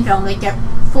general in film, like, get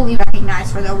fully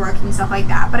recognized for their work and stuff like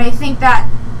that. But I think that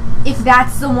if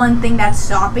that's the one thing that's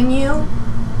stopping you,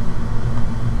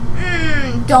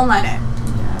 don't let it.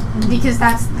 Yeah. Because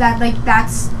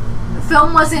that's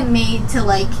film wasn't made to,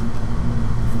 like,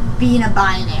 be in a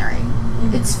binary.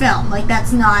 Mm-hmm. It's film. Like,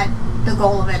 that's not the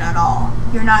goal of it at all.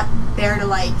 You're not there to,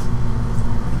 like,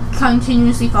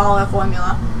 continuously follow a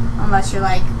formula. Unless you're,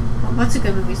 like, what's a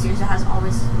good movie series that has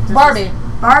always... Barbie.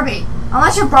 Barbie.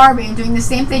 Unless you're Barbie and doing the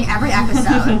same thing every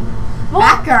episode.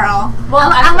 Batgirl.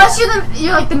 Well, unless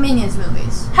you're like the Minions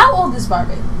movies. How old is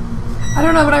Barbie? I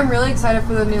don't know, but I'm really excited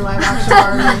for the new live action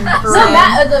Barbie. So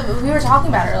Matt, we were talking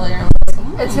about it earlier.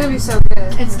 It's gonna be so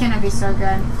good. It's gonna be so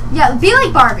good. Yeah, be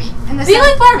like Barbie. Be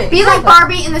like Barbie. Be like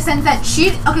Barbie in the sense that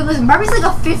okay, listen, Barbie's like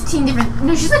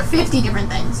she's like 50 different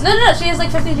things. No, she has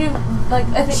like 52, like,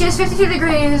 I think. She has 52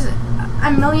 degrees,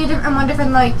 a million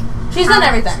different, like. She's in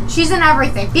everything. She's in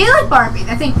everything. Be like Barbie.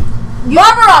 I think.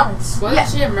 Barbara Roberts. Wasn't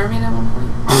she a mermaid at one point?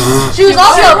 She was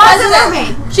also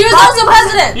president. She was also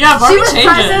president. Yeah, Barbie changes.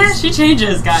 President. She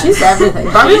changes, guys. She's everything.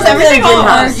 Barbie's everything.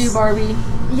 You, Barbie.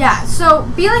 Yeah, so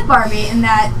be like Barbie in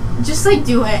that, just like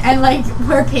do it and like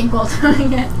wear pink while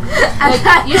doing it.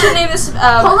 And you should name this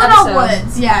pull it out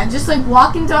woods. Yeah, just like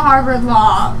walk into Harvard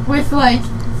Law with like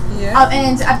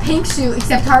and a pink suit.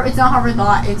 Except it's not Harvard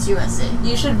Law, it's USC.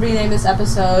 You should rename this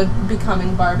episode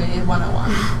 "Becoming Barbie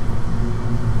 101."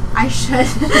 I should.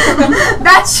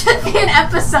 That should be an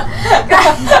episode.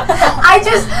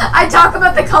 I talk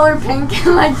about the color pink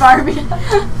and like Barbie.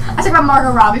 I talk about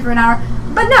Margot Robbie for an hour.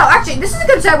 But no, actually, this is a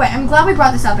good segue. I'm glad we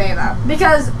brought this up, Ava,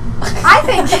 because I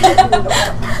think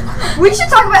we should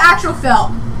talk about actual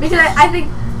film. Because I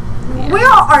think we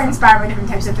all are inspired by different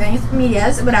types of things,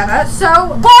 medias, whatever.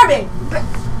 So Barbie.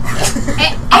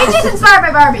 AJ's inspired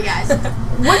by Barbie, guys.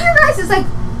 What are your guys' like?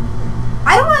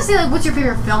 I don't want to say like what's your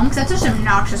favorite film because that's such an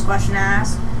obnoxious question to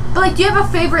ask. But like, do you have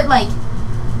a favorite like?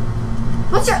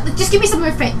 What's your? Just give me some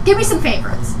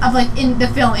favorites of like in the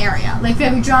film area, like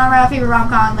favorite genre, favorite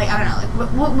rom-com, like I don't know,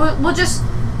 like we'll just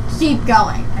keep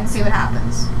going and see what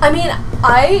happens. I mean,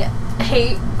 I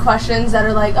hate questions that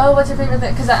are like, oh, what's your favorite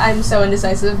thing? Because I'm so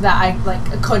indecisive that I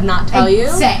like could not tell you.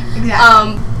 Same,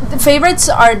 exactly. The favorites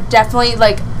are definitely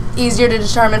like easier to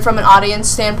determine from an audience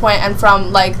standpoint and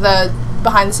from like the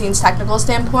behind-the-scenes technical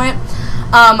standpoint.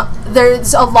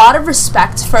 There's a lot of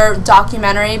respect for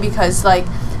documentary because like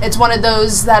it's one of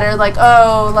those that are like,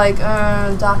 oh, like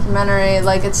documentary,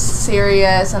 like it's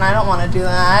serious and I don't want to do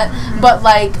that. Mm-hmm. But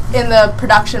like in the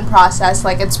production process,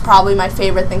 like it's probably my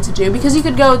favorite thing to do because you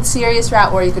could go the serious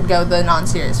route or you could go the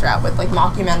non-serious route with like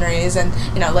mockumentaries and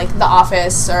like The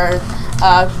Office or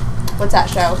what's that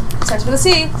show? It starts with a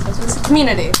C. Starts with a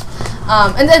Community,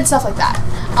 and then stuff like that.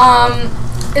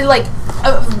 Like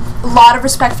a lot of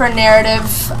respect for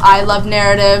narrative. I love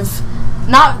narrative.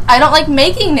 I don't like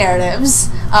making narratives.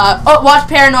 Watch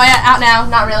Paranoia, out now.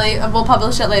 Not really. We'll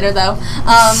publish it later though.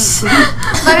 By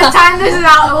the time this is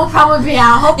out, it will probably be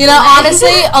out. Hopefully.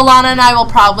 Honestly, Alana and I will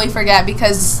probably forget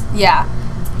because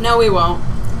No, we won't.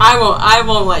 I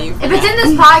won't let you forget. If it's in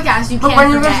this podcast, you can't. But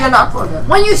when are you gonna upload it?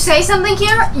 When you say something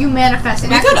here, you manifest it.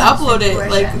 We could upload it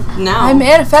like now. I'm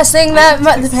manifesting that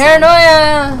the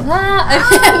Paranoia. No,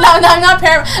 I'm not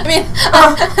paranoid. I mean,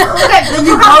 okay.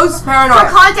 You post Paranoia.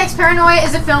 For context, Paranoia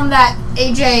is a film that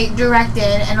AJ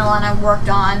directed and Alana worked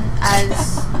on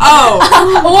as. Oh.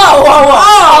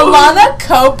 Whoa. Alana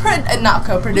not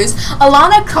co-produced.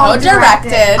 Alana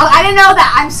co-directed. Oh, I didn't know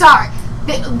that. I'm sorry.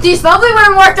 These lovely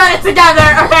women worked on it together,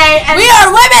 okay? And we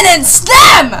are women in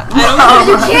STEM!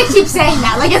 You can't keep saying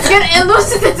that. Like, it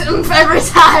loses its oomph every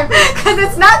time, because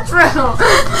it's not true.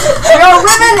 We are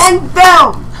women in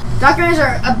film! Documentaries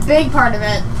are a big part of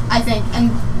it, I think.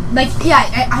 And, like, yeah,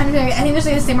 I think there's,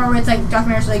 like, a stigma where it's, like,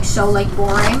 documentaries are, like, so, like,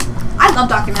 boring. I love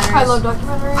documentaries. I love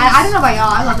documentaries. I don't know about y'all.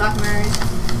 I love documentaries.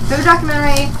 Favorite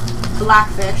documentary?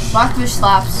 Blackfish. Blackfish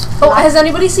slaps. Oh, has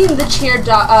anybody seen the Cheer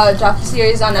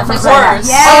docu-series on Netflix? Yeah.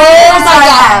 Oh my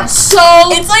god. So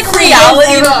it's like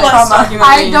reality plus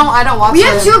documentary. I don't watch it. We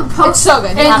have two posts. It's so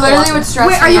good. It literally would stress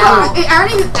Wait, are me you out.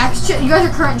 you guys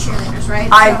are current cheerleaders, right?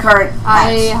 I'm current.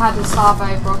 I had to stop.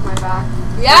 I broke my back.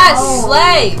 Yes,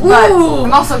 slay. Ooh.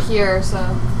 I'm also here, so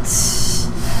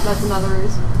that's another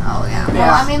reason. Oh yeah. Well,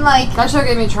 Yeah. I mean, like, That show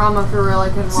gave me trauma for real. I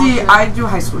couldn't See, watch it. I do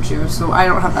high school too, so I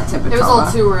don't have that type of It was a trauma.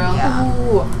 little too real. yeah.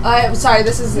 Ooh, I'm sorry.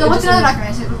 This is No, what's just- another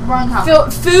documentary? We're on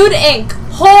topic. Food Inc.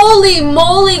 Holy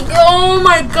moly! Oh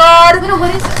my god! No,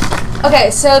 what is it?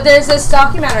 Okay, so there's this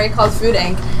documentary called Food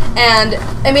Inc. And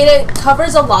I mean, it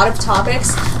covers a lot of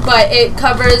topics, but it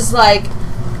covers like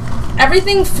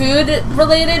everything food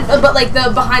related, but like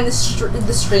the behind the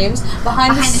streams,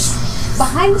 behind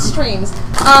the streams.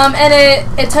 And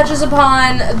it touches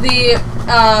upon the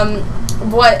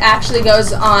what actually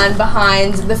goes on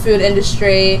behind the food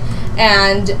industry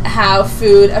and how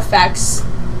food affects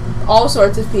all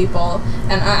sorts of people.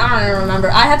 And I don't even remember.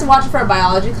 I had to watch it for a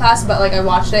biology class, but like I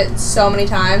watched it so many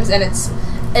times, and it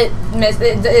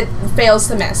fails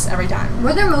to miss every time.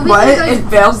 Were there movies? What? you guys- It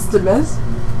fails to miss?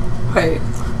 Wait.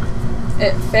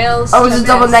 It fails. Oh, it to was a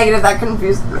double miss. negative. That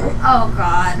confused me. Oh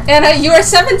God. Anna, you are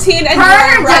 17 and you Her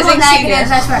are a double rising negatives,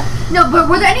 senior. I swear. No, but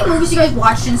were there any movies you guys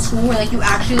watched in school where like you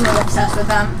actually were obsessed with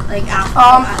them, like after?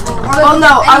 Oh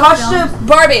no, I watched it.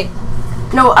 Barbie.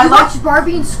 No, I You watched watched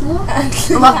Barbie in school?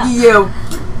 Lucky You.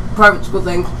 Private school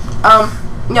thing.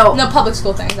 No. No, public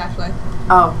school things actually.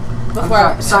 Oh.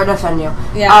 Before. Sorry to offend you.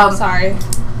 Yeah, sorry.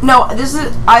 No,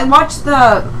 I watched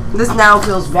this now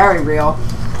feels very real,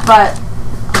 but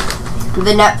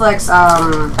the Netflix,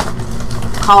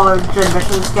 college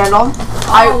admission scandal.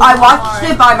 I watched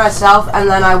it by myself, and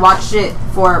then I watched it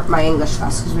for my English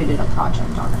class, because we did a project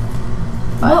on it.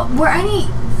 Well, were any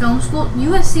film school?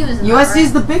 USC was in that, USC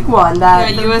is right? the big one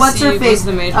that, Yeah, what's her USC face? was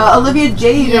the major Olivia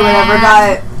Jade or Yeah. whatever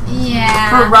got Yeah.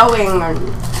 for rowing or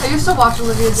I used to watch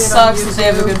Olivia Jade Sucks on that they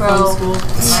have a good YouTube, film bro.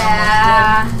 school.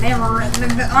 Yeah. They were.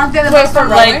 Aren't they the Wait, best for one?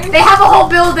 like- They have a whole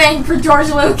building for George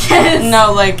Lucas.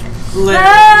 No, like literally.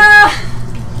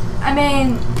 I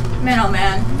mean, man, oh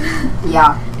man.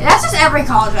 yeah. That's just every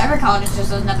college. Every college is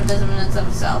just a nepotism in and of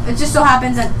itself. It just so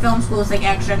happens that film school is like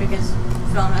extra because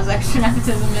film has extra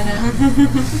nepotism in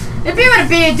it. If you would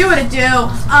be, do what it do.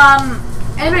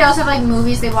 Anybody else have like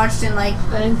movies they watched in like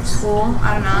school?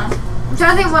 I don't know. I'm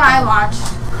trying to think what I watched.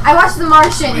 I watched The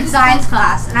Martian in science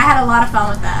class, and I had a lot of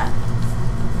fun with that.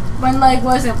 When like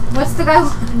what's the guy?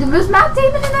 Was Matt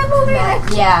Damon in that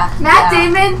movie? Yeah. Matt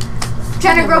Damon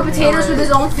trying to grow potatoes with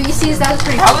his own feces. That was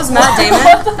pretty That cool. was Matt Damon.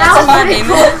 That That's was Matt pretty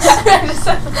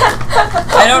Damon.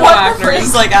 I don't know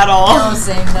actors like at all. No,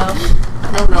 same though.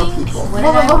 I don't know people.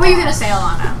 What were you gonna say,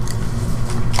 Alana?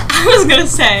 I was gonna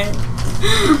say.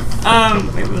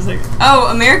 Wait, what was it? Oh,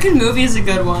 American Movie is a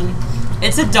good one.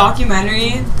 It's a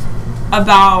documentary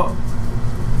about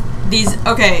these.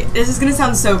 Okay, this is gonna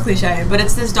sound so cliche, but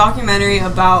it's this documentary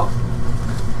about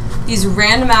these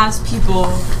random ass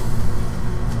people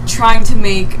trying to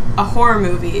make a horror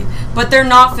movie, but they're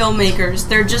not filmmakers.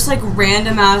 They're just like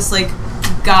random ass like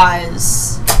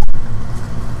guys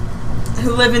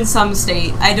who live in some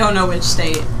state. I don't know which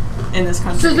state in this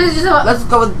country. So it's basically Let's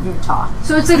go with Utah.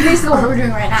 so it's like basically what we're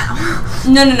doing right now.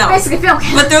 No. Basically film.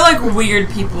 But they're like weird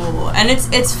people, and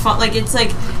it's fun. Like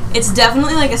it's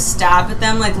definitely like a stab at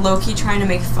them, like low key trying to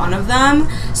make fun of them.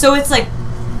 So it's like,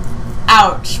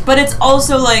 ouch. But it's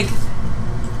also like,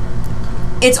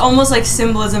 it's almost like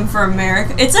symbolism for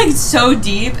America. It's like so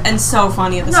deep and so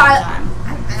funny at the same time.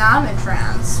 I'm in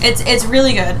trance. It's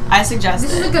really good. I suggest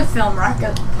This it. is a good film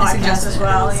record podcast suggest as it.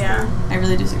 well. Yeah. I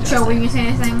really do suggest Joe, it. were you gonna say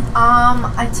anything?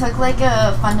 I took like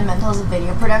a fundamentals of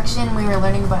video production. We were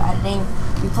learning about editing.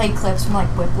 We played clips from like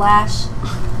Whiplash,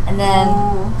 and then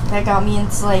that got me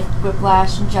into like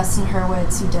Whiplash and Justin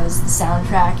Hurwitz, who does the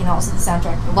soundtrack and also the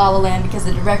soundtrack for La La Land, because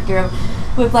the director of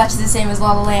Whiplash is the same as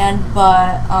La La Land.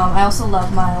 But I also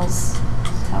love Miles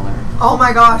Teller. Oh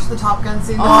my gosh, the Top Gun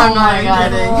scene. Oh I'm my not even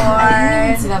God. kidding. I didn't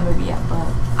even see that movie yet, but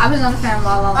I was not a fan of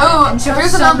La La Land. Oh, and Joe's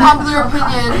here's so an mad- unpopular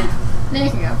opinion. There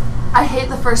you can go. I hate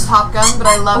the first Top Gun, but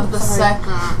I love the sorry.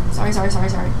 second.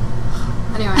 sorry.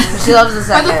 Anyway. She loves the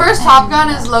But second. the first Top Gun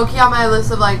is low-key on my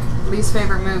list of like least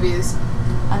favorite movies.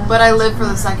 But I live for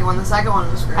the second one. The second one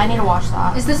was great. I need to watch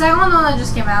that. Is the second one the one that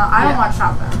just came out? I don't Yeah. watch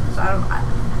Top Gun, so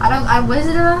I don't. What is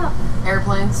it about?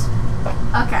 Airplanes.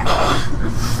 Okay.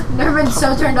 Never been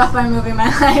so turned off by a movie in my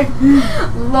life.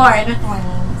 Lord.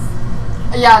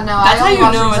 Yeah, no. That's I how only you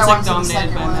watched it know 'cause it's I like wanted to see the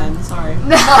dominated second by one. men. Sorry.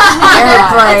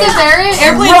 Airplanes. It's a very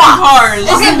Airplanes and cars.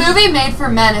 It's a movie made for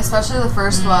men, especially the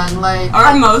first one. Like,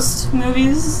 Are most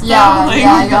movies? yeah, Like,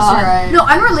 yeah, I guess you're right. No,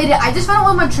 unrelated. I just found out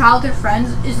one of my childhood friends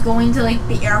is going to like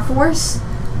the Air Force,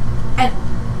 and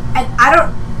I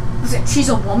don't. Listen, she's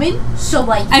a woman, so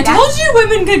like. I told you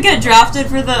women could get drafted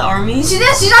for the army. She's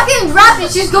not getting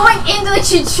drafted. She's going into like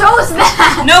she chose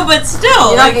that. No, but still.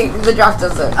 You're not Like, getting, the draft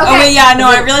doesn't. okay, yeah, no,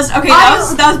 I realized. Okay, that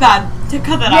was bad. To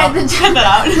cut that Yeah, out. the- Cut that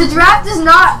out. The draft is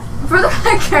not for the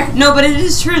record. No, but it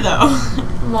is true though.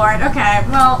 Lord, okay,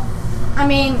 well, I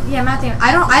mean, yeah, Matt Damon.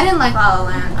 I didn't like La La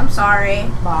Land. I'm sorry.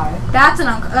 Bye. That's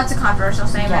a controversial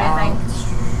statement, I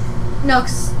think. No,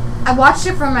 'cause I watched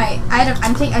it for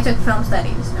I took film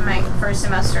studies in my first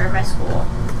semester of my school,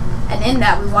 and in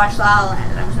that we watched La La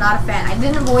Land, and I was not a fan. I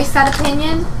didn't voice that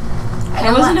opinion.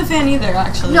 I wasn't a fan either,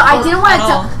 actually. No, I didn't want to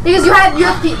tell because you had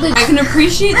I can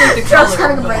appreciate like the I was color.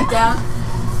 having a breakdown.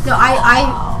 No,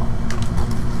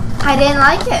 I didn't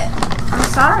like it. I'm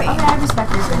sorry. Okay, I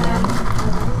respect your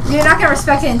opinion. You're not gonna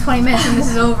respect it in 20 minutes when this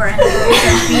is over and you're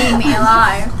just beating me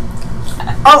alive.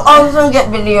 I'll also get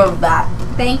video of that.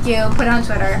 Thank you. Put it on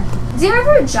Twitter. Is it your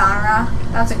favorite genre?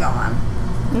 That's a good one.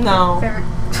 No. Favorite.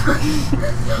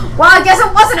 Well, I guess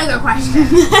it wasn't a good question.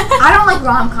 I don't like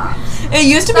rom-coms. It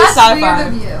used to be That's sci-fi. weird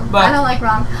of you. But I don't like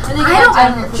rom.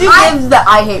 She gives the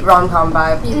I hate rom-com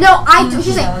vibe. No, I do.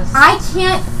 She's like, I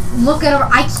can't look at her.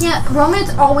 I can't.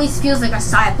 Romance always feels like a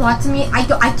side plot to me. I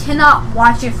cannot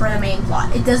watch it for the main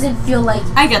plot. It doesn't feel like.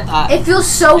 I get that. It feels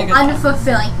so I get that.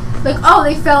 unfulfilling. Like, oh,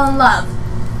 they fell in love.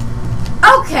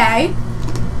 Okay.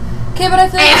 Okay, but I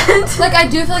feel And- like I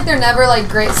do feel like they're never like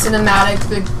great cinematic,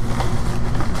 big,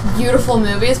 beautiful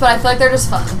movies, but I feel like they're just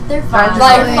fun. They're fun.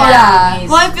 Like, They're yeah. movies,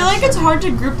 Well, I feel for like it's sure. hard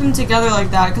to group them together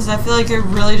like that because I feel like it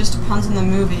really just depends on the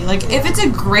movie. Like, if it's a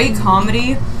great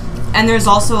comedy and there's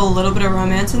also a little bit of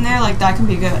romance in there, like, that can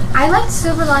be good. I liked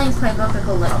Silver Linings Playbook like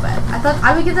a little bit. I thought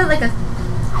I would give that like a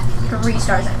 3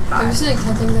 stars out of Have you 5. seen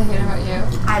 10 Things I Hate About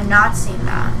You? I've not seen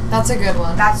that. That's a good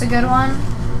one. That's a good one.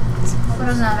 What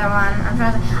was another one? I'm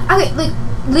trying to think. Okay, like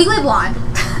Legally Blonde.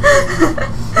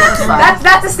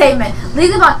 that's a statement.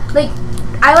 Legally Blonde. Like,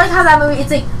 I like how that movie. It's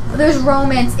like there's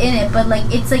romance in it, but like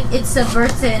it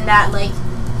subverts it in that like.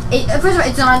 First of all,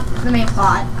 it's not the main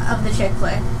plot of the chick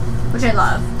flick, which I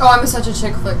love. Oh, I'm such a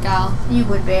chick flick gal. You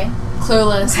would be.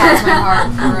 Clueless has my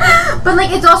heart forever. But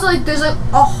like it's also like there's like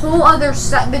a whole other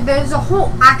but there's a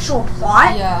whole actual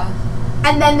plot. Yeah.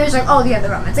 And then there's like, oh, the other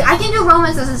romance. Like, I can do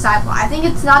romance as a side plot. I think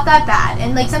it's not that bad.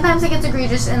 And like sometimes it gets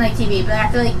egregious in like TV, but I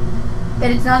feel like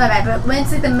that it's not that bad. But when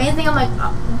it's like the main thing, I'm like,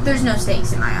 oh, there's no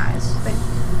stakes in my eyes. Like,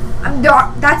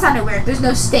 that sounded weird. There's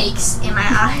no stakes in my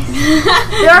eyes.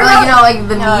 There are Like, no, like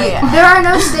the meat. there are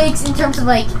no stakes in terms of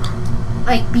like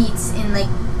beats in like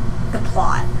the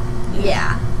plot.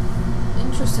 Yeah.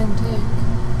 Interesting take.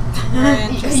 Very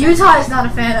interesting. Utah is not a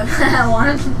fan of that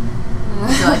one.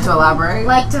 Would you like to elaborate?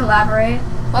 Like to elaborate?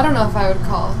 I don't know if I would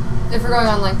call, if we're going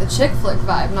on like the chick flick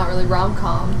vibe, not really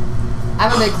rom-com.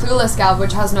 I'm a big Clueless gal,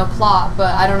 which has no plot,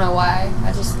 but I don't know why.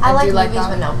 I like do like movies that.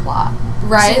 with no plot.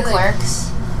 Right? Seen Like,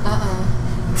 Clerks.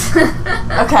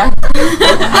 Okay.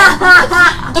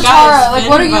 Tara, like,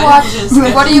 what do you watch?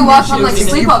 What do you watch on like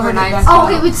Joking. sleepover nights? Oh,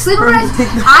 okay, with sleepover nights,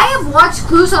 I have watched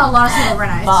Clueless on a lot of sleepover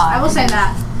nights. I will say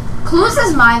that. Clueless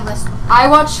is my list. I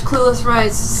watched Clueless for my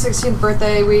 16th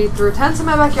birthday. We threw tents in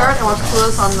my backyard and watched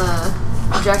Clueless on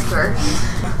the projector.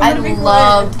 I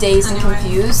love Dazed and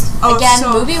Confused. Oh, Again,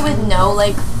 so movie with no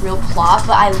like real plot,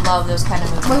 but I love those kind of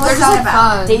movies. Wait, They're what's just that like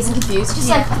about? fun. Dazed and Confused, just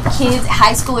like kids,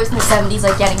 high schoolers in the 70s,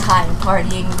 like getting high and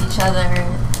partying with each other.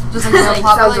 Just like no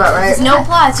plot. Sounds about right. There's no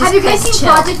plot. It's just Have you guys like, seen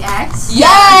chill. Project X?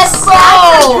 Yes,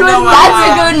 bro. No, That's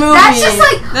wow. a good movie. That's just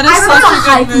like That I is remember such a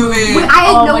hype good movie. when I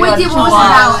had Oh no my God, idea what it was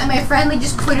wow. about, and my friend like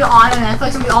just put it on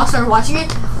Netflix, and we all started watching it.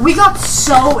 We got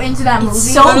so into that movie.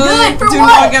 so Literally, good for do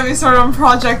what? not get me started on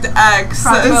Project X.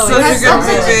 That is Project such a X. good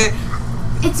That's movie.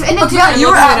 It's You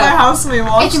were at my house when we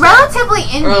watched It's it. relatively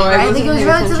indie, Oh, I right? Like wasn't it was paying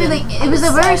relatively attention. like it was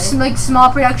a very like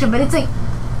small production, but it's like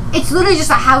it's literally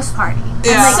just a house party. And,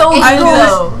 Yeah. like, So it I goes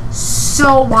know.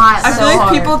 so wild. I feel like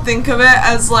hard. people think of it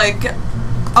as like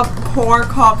a poor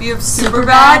copy of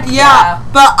Superbad? Superbad. Yeah.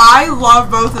 But I love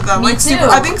both of them. Me like too.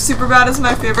 I think Superbad is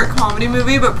my favorite comedy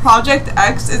movie, but Project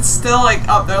X, it's still like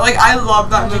up there. Like I love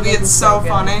that movie. It's so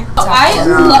funny. I Yeah.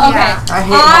 love. Yeah. Okay. I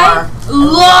hate horror.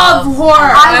 Love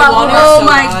horror. I love want it Oh so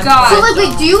my bad. god. So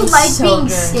like do you like so being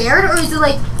good. scared, or is it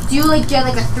like do you like get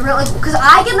like a thrill? Like because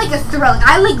I get like a thrill. Like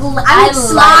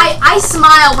I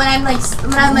smile when I'm like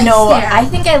No, scared. I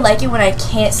think I like it when I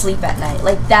can't sleep at night.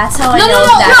 Like that's how I No, know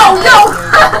no, that's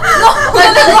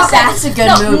no, that's a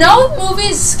good movie. No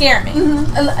movies scare me.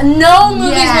 No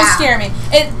movies will Yeah. scare me.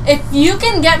 If you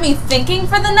can get me thinking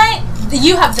for the night,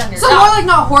 you have done your So job. more like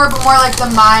not horror, but more like the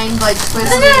mind, like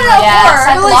twisting. No,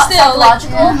 Yeah, horror, but like still, like-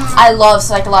 psychological. I love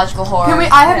psychological horror. Can we,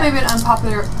 I have maybe an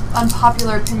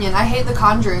unpopular opinion. I hate the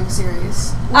Conjuring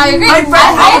series. I agree. My friend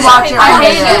I watch it. I'm I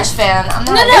hate a it. huge fan. I'm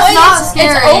not. No, It's not it's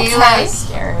scary, okay. like-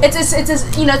 scary.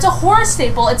 It's a horror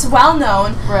staple. It's well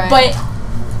known, Right. but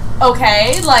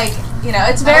okay, like you know,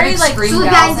 it's very like Scream So like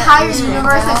gals that entire that do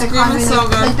universe, like the Scream Conjuring, is so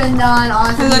good. like the Nun, all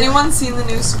that. Has anyone seen the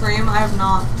new Scream? I have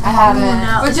not. I haven't.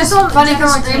 No. Which Is is this one funny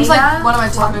because Jenna Scream's Ortega? like one of my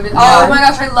top movies. Yeah. Oh my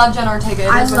gosh, I love Jenna Ortega. It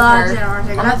I is with love her. Jenna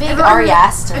Ortega. I'm a big If- Ari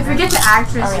Aster. If you get the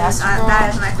actress, Ari Aster that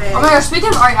is my favorite. Oh my gosh,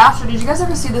 speaking of Ari Aster, did you guys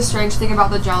ever see The Strange Thing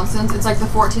About the Johnsons? It's like the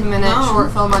 14-minute No.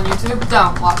 short film on YouTube.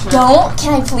 Don't watch it. Don't.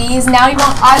 Can I please? Now you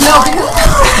won't. I know because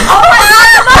Oh my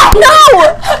god! No!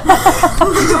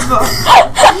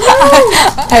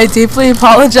 I deeply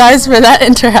apologize for that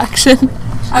interaction.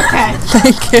 Okay.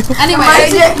 Thank you. anyway,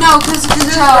 no, because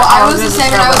I was the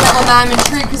same, and I was like, well, now I'm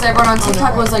intrigued because everyone on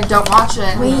TikTok was like, don't watch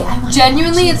it. Wait, I want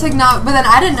Genuinely, it's like not. But then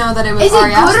I didn't know that it was Is it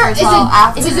Ari good Aster or is until it-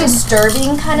 after. Is it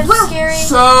disturbing, kind of scary?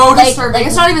 so Like- disturbing? like-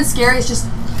 It's not even scary. It's just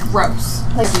gross.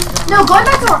 No, going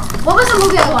back to what was the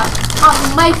movie I watched?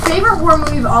 My favorite horror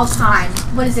movie of all time.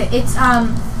 What is it? It's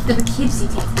the Poughkeepsie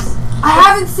Tapes. I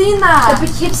haven't seen The that.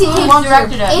 Poughkeepsie Who Tapes.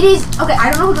 directed it? It is okay.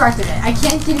 I don't know who directed it. I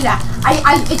can't give you that.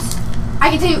 I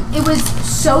can tell you, it was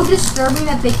so disturbing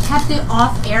that they kept it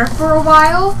off air for a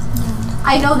while.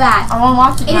 I know that. I want to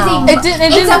watch it It is now. a. It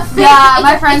didn't- It's a fake. Yeah, it's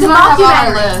my a- friends it's a might have on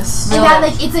our mockumentary. list. And that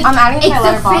like it's like I'm adding it to it's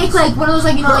my a fake Letterboxd. like one of those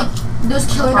like you know like those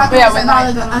killer documentaries Yeah, when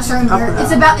about like a certain murder.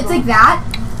 It's about it's like that.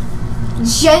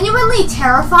 Genuinely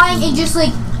terrifying and just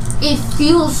like it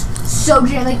feels so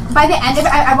genuine. Like by the end of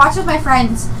it, I watched it with my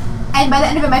friends, and by the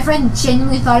end of it, my friend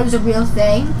genuinely thought it was a real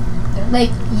thing. Like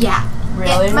yeah,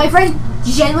 Really? my friend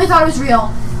genuinely thought it was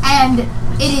real, and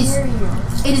it is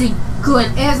a good.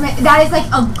 That is like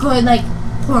a good like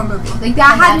horror movie. Like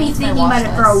that had me thinking about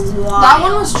it for a while. That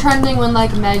one was trending when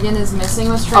like Megan is Missing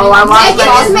was trending. Oh, I watched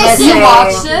Megan is Missing. You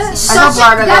watched it? I saw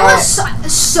part of that it.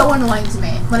 was so annoying to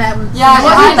me when I was. Yeah, It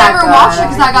well, wasn't I that never good. watched it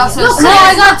because I got so No, sick. No,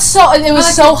 I got so it was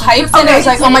so hyped, and I was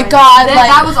like, oh my god, That- like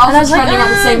that was also and I was like, trending at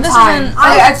the same this time. isn't-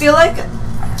 I feel like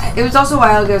it was also a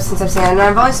while ago since I've seen it, and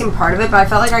I've only seen part of it, but I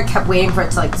felt like I kept waiting for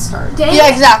it to like start. Yeah,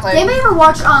 exactly. They may ever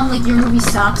watch like Your Movie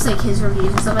Sucks, like his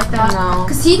reviews and stuff like that. No.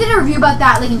 Because he did a review about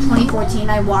that like in 2014.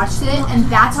 I watched it, and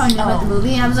that's how I knew about the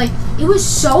movie. And I was like, it was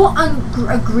so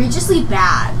egregiously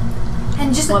bad,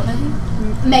 and just like,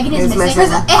 Megan is Is Missing. Missing.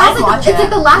 Because it has like watch it's like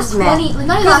the last It's meh. 20. Like,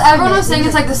 not even the Because last 20 everyone was minutes, saying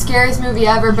it's like the scariest movie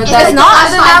ever, but It's then like the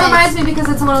last then 5 that minutes. reminds me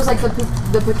because someone was like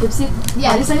the Poughkeepsie. Yeah,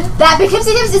 How do you say it? that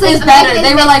Poughkeepsie Tapes is like It's better. Megan is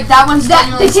They were Missing. like that one's That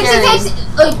genuinely Poughkeepsie scary.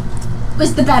 Tapes like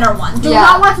was the better one. Do Yeah.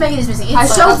 not watch Megan is Missing.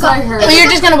 It's so that's what I good. heard. But you're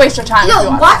just gonna waste your time. if you No,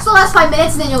 watch watch the last 5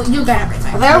 minutes and then you'll get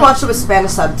everything. I think I watched it with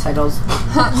Spanish subtitles.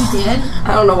 You did?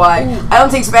 I don't know why. I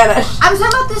don't take Spanish. I was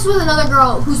talking about this with another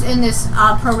girl who's in this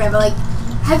program, but like,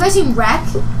 have you guys seen Rec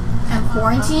and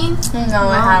Quarantine? it. No,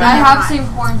 I I haven't. have seen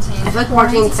Quarantine. I feel like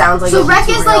quarantine sounds like So it's Rec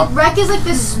too is real. like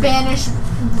the Spanish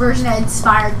version that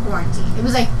inspired Quarantine. It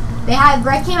was like they had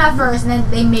Rec came out first, and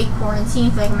then they made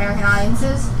Quarantine for like American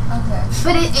audiences. Okay.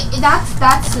 But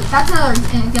that's another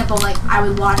example. Like I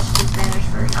would watch the Spanish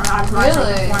version, or I would watch like, the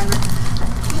Really? foreign version.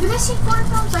 Have you guys seen foreign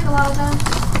films like a lot of them?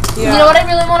 Yeah. You know what I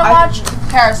really want to watch?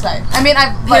 Parasite. I mean,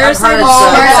 I've like, I've heard Parasite. it's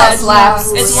so Parasite good.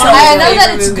 slaps. It's So one of my I know that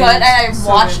favorite it's movies. good, and I So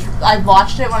watched. good. I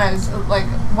watched it when I was like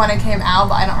when it came out,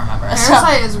 but I don't remember. So.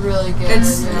 Parasite is really good.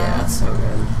 Yeah, it's so good.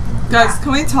 Guys,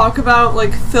 can we talk about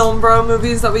like film bro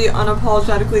movies that we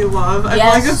unapologetically love? I feel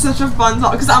like Yes. it's such a fun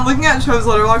talk because I'm looking at Cho's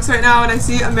Letterboxd right now and I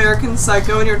see American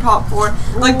Psycho in your top 4.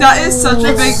 Like that is such a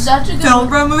It's big such a good film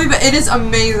bro movie, but it is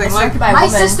amazing. It's Like directed by a My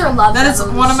woman. sister loves that is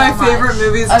movie one of my so much. favorite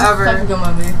movies That's such a ever. good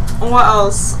movie. What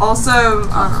else? Also,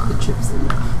 The chips in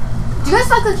there. Do you guys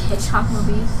like Hitchcock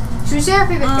movies? Should we say our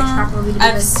favorite Hitchcock movie? To be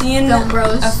I've like seen Film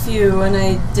Bros. a few, and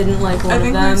I didn't like one I of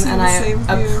think them, we've seen and the I same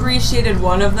few. appreciated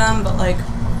one of them, but like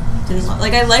didn't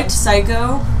like. I liked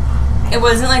Psycho. It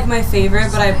wasn't like my favorite,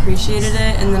 but I appreciated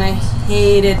it, and then I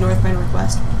hated North by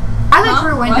Northwest. I like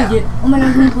Rear Window. Oh my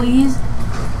god, can you please?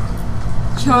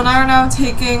 Cho and I are now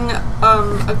taking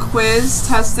a quiz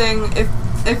testing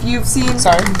if you've seen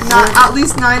Sorry. not at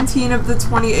least 19 of the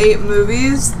 28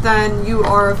 movies, then you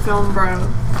are a film bro.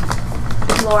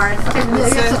 Lord. Okay,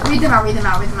 read them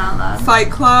out loud.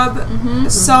 Fight Club,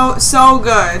 so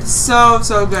good,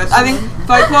 so good. I think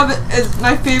Fight Club is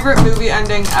my favorite movie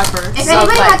ending ever. If So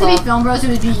anybody Fight had to be Club. film bros, it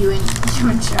would be you and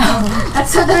Joe.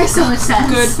 That makes so much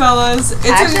sense. Goodfellas. It's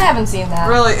I actually a, haven't seen that.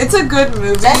 really, it's a good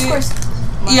movie. That's first.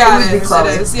 Yeah, It would be it Chloe.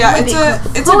 is. Yeah, It would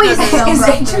it's be a Chloe good is a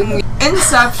movie. film bro.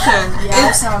 Inception.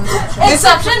 It's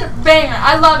Inception, banger.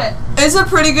 I love it. it's a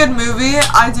pretty good movie.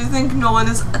 I do think Nolan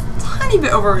is a tiny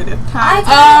bit overrated. I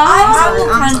sorry, would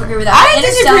I'm kind of sorry. agree with that. I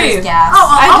Interstellar is disagree. gas.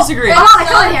 I disagree. Come on,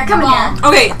 come in here.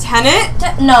 Okay,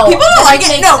 Tenet. No. People don't like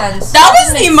doesn't it. make No, sense. that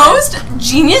was Doesn't the make most sense.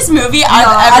 genius movie No, I've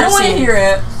I ever don't want to seen. hear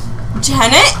it.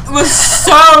 Tenet was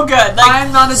so good. Like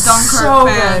I'm not a Dunkirk so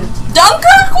fan. good.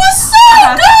 Dunkirk was so I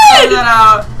have to throw good. that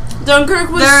out. Dunkirk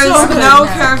was There so is good. no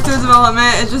character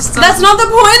development. It just That's not the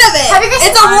point of it. Have you guys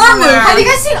It's seen a war I'm aware. movie. Have you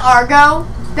guys seen Argo?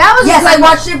 That was Yes, good. I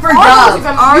watched it for Argo's Gov. a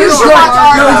good Argo. movie. You should watch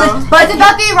Argo. Argo. But it's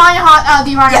about the Iranian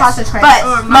hostage crisis. But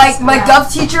Oh, my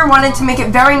Gov teacher wanted to make it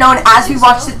very known as we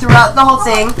watched it throughout the whole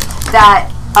thing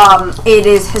that it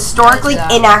is historically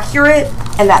inaccurate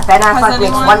and that Ben Affleck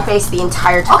makes anyone- one face the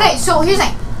entire time. Okay, so here's the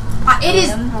thing.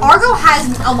 Argo has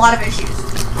a lot of issues.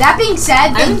 That being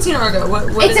said, I haven't seen Argo. What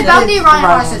it's is about it? the Iranian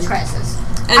hostage crisis.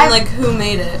 And like who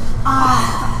made it?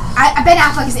 Ben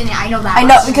Affleck is in it. I know that. I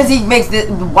know much. because he makes the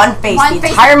one face One the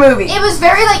face- entire movie. It was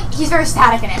very he's very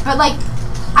static in it, but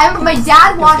my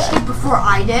dad watched it before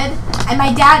I did, and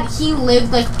my dad he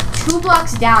lived 2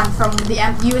 blocks down from the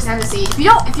U.S. Embassy. If you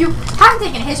haven't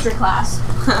taken a history class,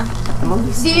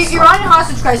 the Iranian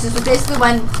hostage crisis was basically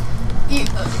when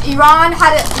Iran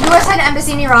had U.S. had an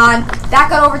embassy in Iran that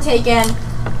got overtaken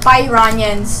by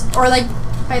Iranians or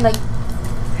by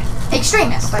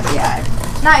extremists,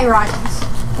 not Iranians.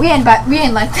 We ain't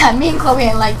like that. Me and Chloe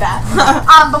ain't like that.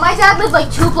 But my dad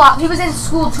lived 2 blocks. He was in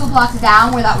school 2 blocks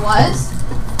down where that was,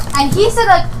 and he said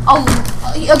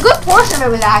a good portion of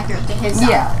it was accurate to his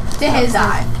eye. To his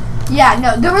eye. Yeah,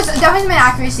 no, there was definitely some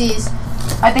inaccuracies.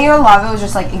 I think a lot of it was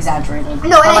just exaggerated.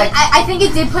 No, and I think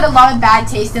it did put a lot of bad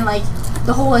taste in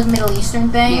the whole Middle Eastern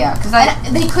thing. Yeah, because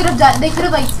they could have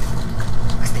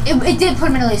it did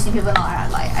put Middle Eastern people in a lot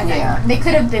of light. I think they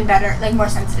could have been better, more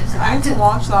sensitive to that. I need to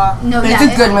watch that. No, it's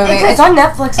a good movie. It's on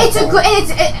Netflix. It's a good. It's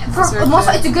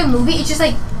a good movie. It's just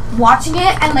watching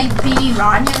it and being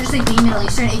Iranian or just being Middle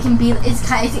Eastern. It can be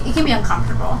it can be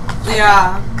uncomfortable.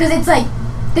 Yeah. Because it's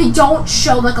they don't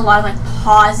show a lot of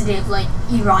positive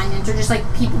Iranians or just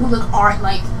people who aren't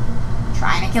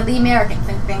trying to kill the Americans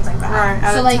and things like that.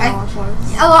 Right. So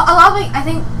a lot of I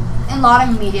think in a lot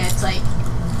of media it's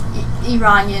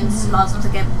Iranians, Muslims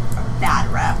get a bad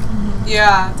rep.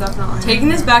 Yeah, definitely. Taking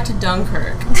this back to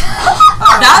Dunkirk.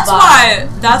 That's why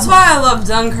I love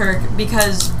Dunkirk,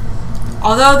 because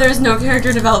although there's no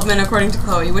character development according to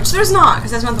Chloe, which there's not,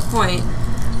 because that's not the point.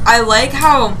 I like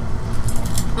how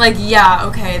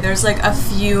there's a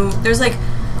few, there's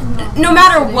no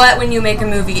matter what, when you make a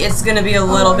movie, it's gonna be a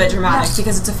little bit dramatic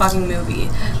because it's a fucking movie.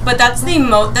 But that's the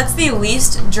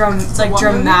least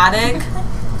dramatic.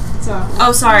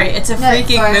 Oh, sorry, it's a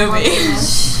freaking movie.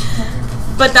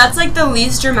 But that's the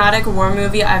least dramatic war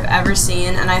movie I've ever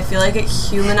seen, and I feel like it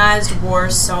humanized war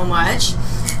so much,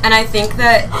 and I think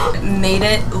that made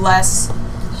it less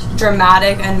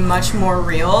dramatic and much more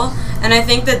real. And I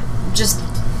think that just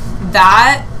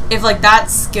that, if that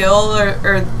skill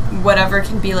or whatever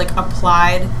can be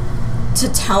applied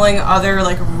to telling other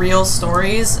real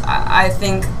stories, I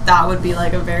think that would be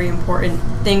a very important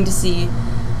thing to see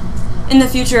in the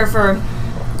future for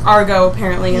Argo,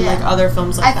 apparently, and other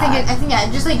films I think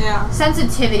just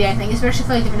sensitivity. I think, especially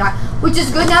for different which is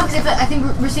good now because I think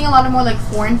we're seeing a lot of more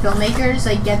foreign filmmakers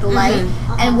get the light,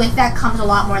 and with that comes a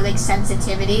lot more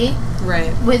sensitivity.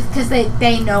 Right. Because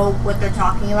they know what they're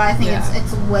talking about. I think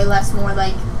it's way less more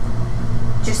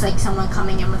just someone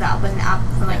coming in from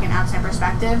an outside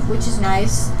perspective, which is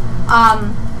nice.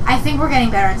 I think we're getting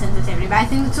better at sensitivity, but I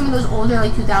think that some of those older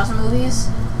 2000 movies.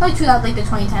 The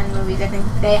 2010 movies, I think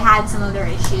they had some of their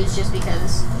issues just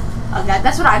because of that.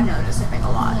 That's what I've noticed, I think, a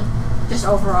lot. Just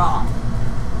overall.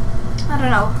 I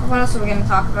don't know. What else are we going to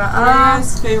talk about?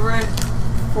 Maria's favorite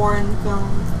foreign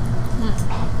film.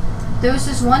 There was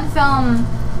this one film.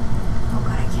 Oh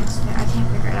god, I can't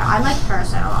figure it out. I like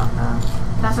Parasite a lot, though.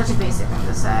 That's such a basic thing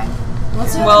to say.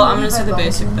 Well, I'm going to say the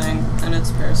basic thing, and it's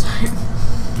Parasite.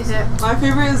 Is it? My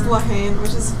favorite is La Haine,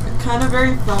 which is kind of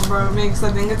very film bro to me, because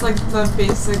I think it's the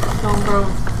basic film bro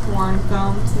foreign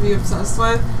film to be obsessed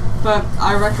with. But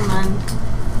I recommend,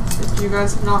 if you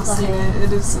guys have not seen it,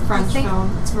 it is a French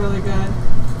film. It's really good.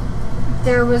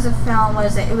 There was a film. What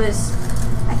is it?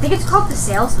 I think it's called The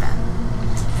Salesman.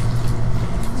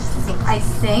 I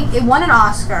think it won an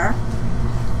Oscar.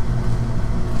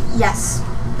 Yes,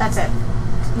 that's it.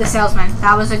 The Salesman.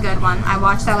 That was a good one. I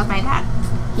watched that with my dad.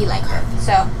 He liked it.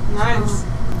 So nice.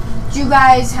 Do you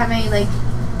guys have any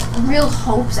real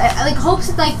hopes? I hopes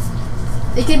that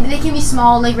they can be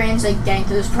small range getting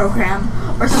through this program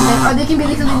or something, or they can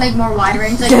be something more wide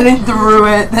range getting through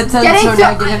it. That sounds so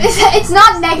negative. It's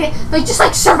not negative. Just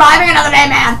surviving another day,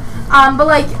 man. But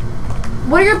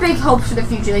what are your big hopes for the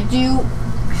future? Do you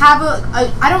have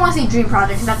I don't want to say dream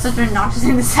project because that's such an obnoxious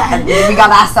thing to say. We got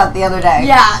asked that the other day.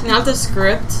 Yeah. Not the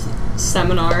script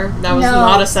seminar. That was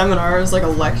not a seminar. It was a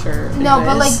lecture. No,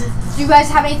 but do you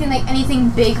guys have anything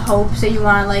big hopes that you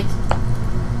want to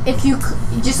if you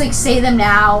just say them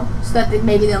now so that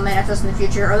maybe they'll manifest in the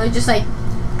future, or just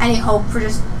any hope for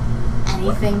just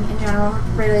anything in general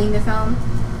relating to film?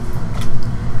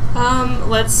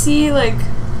 Let's see, like,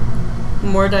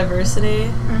 more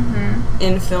diversity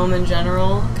in film in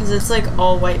general, because it's like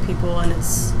all white people and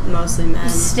it's mostly men.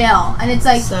 Still, and it's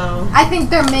like, So I think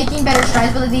they're making better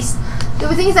strides, but like these,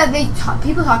 the thing is that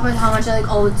people talk about how much they're like,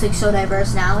 oh, it's like so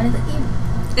diverse now, and it's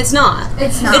like, it's not.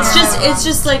 it's not. It's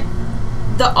just like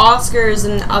the Oscars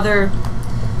and other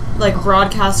like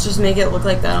broadcasts just make it look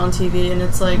like that on TV, and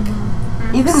it's like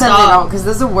Even then they don't, because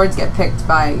those awards get picked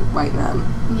by white men.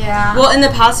 Yeah. well, in the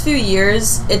past few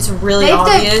years, it's really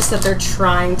obvious that they're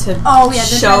trying to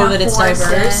show that it's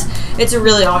diverse. It's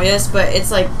really obvious, but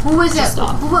it's like Who was it? just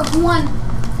stop. Who won?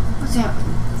 What's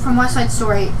it? From West Side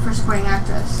Story for supporting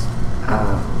actress.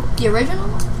 The original?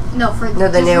 No, for No,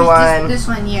 the new one. This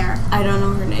one year. I don't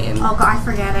know her name. Oh God, I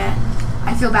forget it.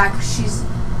 I feel bad 'cause she's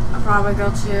a Broadway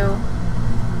girl too.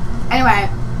 Anyway,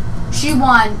 she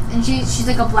won, and she's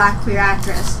like a black queer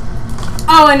actress.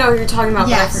 Oh, I know who you're talking about,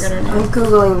 Yes. but I forget her name. I'm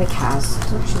googling the cast.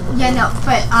 Yeah, no,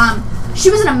 but she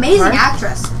was an amazing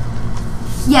actress.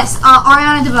 Yes,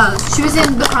 Ariana DeBose. She was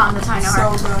in The Prom. That's how I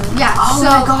know her. So good. Yeah. Oh so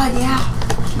my god, yeah.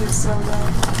 She's so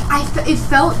good. it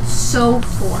felt so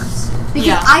forced because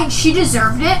Yeah. she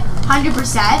deserved it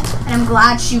 100%, and I'm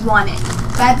glad she won it.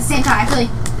 But at the same time, I feel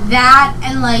like that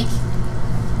and like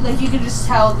Like you could just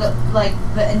tell the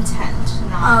intent.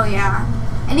 Not oh yeah,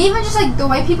 and even just like the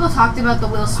way people talked about the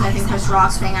Will Smith and Chris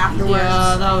Rock thing afterwards.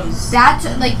 Yeah, that was. That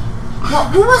like, well,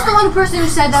 who was the one person who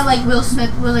said that like Will Smith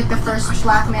was like the first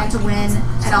black man to win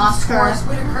an Oscar since Forrest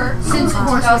Whitaker?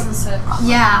 2006.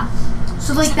 Yeah,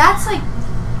 so like that's like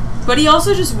But he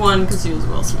also just won because he was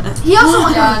Will Smith. he also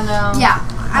won. Yeah, no. Yeah,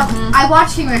 I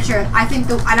watched King Richard. I think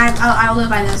I'll live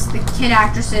by this. The kid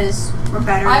actresses were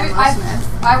better than Will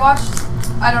Smith. I watched.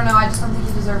 I don't know. I just don't think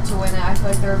he deserved to win it. I feel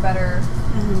like there were better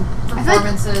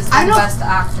performances I and don't- best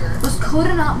actor. Was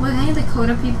Coda not? Was any of the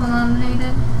Coda people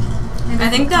nominated? I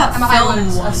think that I would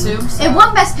film won. assume so. It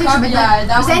won Best Picture, but yeah,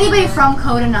 that was one anybody did. from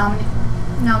Coda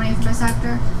nominated for Best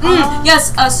Actor?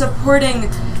 Yes, supporting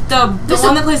the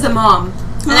one that plays the mom,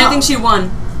 and I think she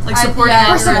won. Like supporting yeah,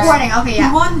 For actress. supporting, okay, He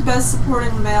yeah. won Best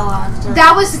Supporting Male Actor.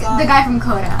 That was the guy from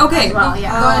Coda. Okay. As well,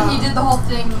 yeah. But he did the whole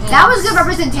thing. In, That was good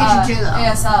representation too, though.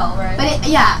 ASL, right? But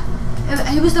yeah,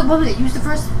 he was the what was it? He was the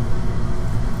first.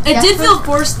 It Yes, did but- feel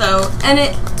forced though, and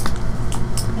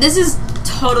this is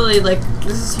totally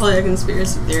a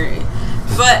conspiracy theory,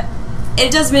 but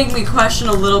it does make me question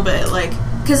a little bit, like,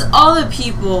 because all the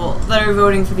people that are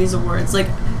voting for these awards, like,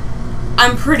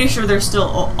 I'm pretty sure they're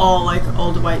still all like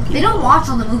old white people. They don't watch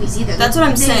all the movies either. That's what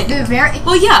I'm saying. They're very.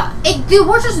 Well, yeah. The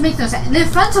awards just make no sense. They're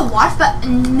fun to watch, but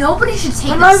nobody should take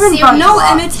They're them not even seriously. fun to No,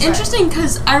 watch. and it's interesting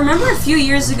because I remember a few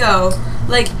years ago,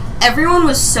 like, everyone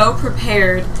was so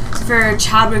prepared for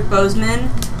Chadwick Boseman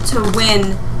to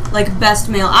win, like, Best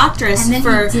Male Actress And then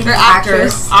for he didn't. or actor,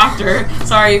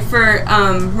 for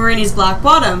Marini's Black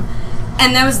Bottom.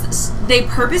 And there was they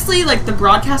purposely, like, the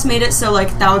broadcast made it so,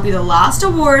 like, that would be the last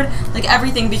award, like,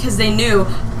 everything, because they knew,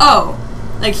 oh,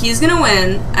 like, he's gonna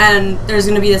win, and there's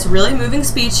gonna be this really moving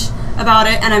speech about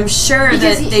it, and I'm sure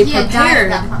Because that they he had died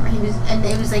prepared. at that point, right? He was, and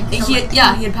it was like. so, He like,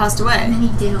 had passed away. And then he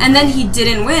didn't. And then win. he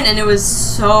didn't win, and it was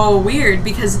so weird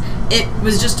because it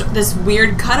was just this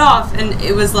weird cutoff, and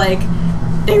it was like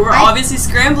they were obviously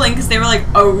scrambling because they were like,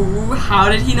 "Oh, how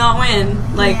did he not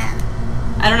win?" Like, Yeah.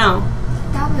 I don't know.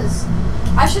 That was.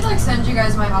 I should like send you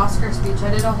guys my Oscar speech.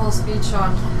 I did a whole speech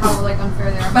on how like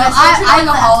unfair they are. But No, it's literally like a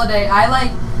laughed. holiday.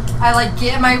 I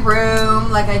get in my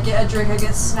room, like I get a drink, I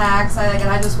get snacks, and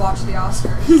I just watch the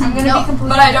Oscars. I'm gonna be completely.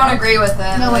 But I don't agree with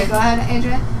it. No, like, wait, go ahead,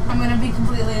 Andrea. I'm gonna be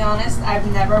completely honest. I've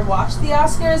never watched the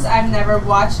Oscars. I've never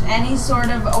watched any sort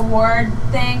of award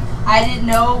thing. I didn't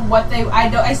know what they.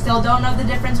 I still don't know the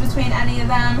difference between any of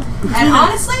them. And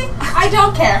honestly, I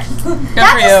don't care. That's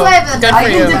the slave of the I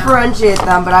can differentiate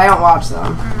them, but I don't watch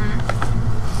them.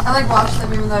 I like watch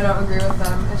them even though I don't agree with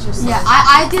them. It's just Yeah, like,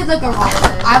 I did like a.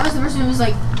 Holiday. I was the person who was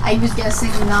like, I was guessing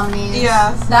the nominees.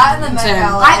 Yeah. that and the Met Same.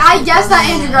 Gala. I guessed that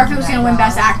Andrew Garfield was gonna win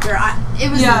Best Actor. It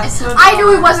was. Yeah, so I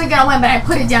knew he wasn't gonna win, but I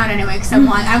put it down anyway because I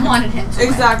wanted him to win.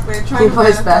 Exactly. Trying He to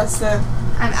plays manifest it.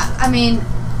 I mean,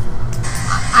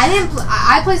 I didn't.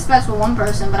 I placed best for one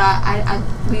person, but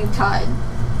we tied.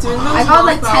 Doing those I got,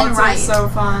 like, 10 ballots are right. so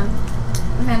fun.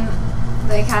 And then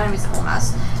the Academy's a whole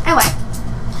mess. Anyway,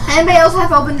 anybody else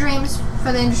have open dreams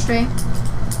for the industry?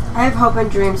 I have hope and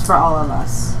dreams for all of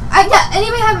us. Yeah.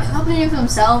 Anybody have open dreams for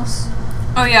themselves?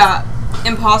 Oh yeah,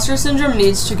 imposter syndrome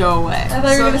needs to go away. I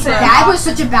thought you were gonna say That was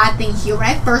such a bad thing here. When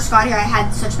I first got here, I had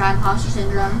such bad imposter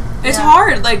syndrome. It's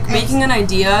hard, like making an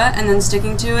idea and then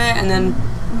sticking to it, and then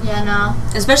Yeah, no.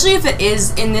 Especially if it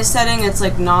is in this setting, it's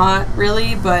like not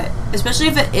really, but especially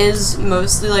if it is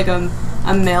mostly like a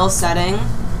male setting,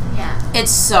 Yeah.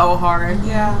 it's so hard.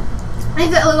 Yeah. I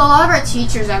think that like, a lot of our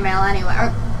teachers are male anyway,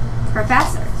 or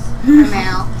professors are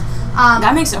male.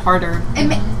 That makes it harder.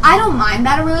 I don't mind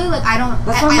that really. Like I don't.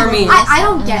 That's I, what I, for me. I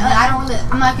don't get. Like, I don't really.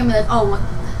 I'm not gonna be like, oh,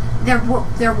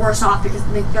 they're worse off because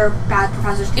like, they're bad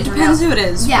professors. It depends who it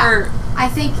is. Yeah. For I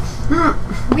think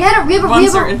we have a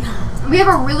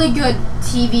really good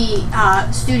TV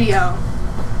studio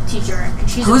teacher, and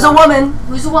she's Who's a woman?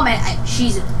 Who's a woman?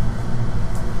 She's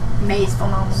amazing.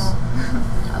 Phenomenal.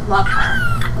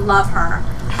 I love her.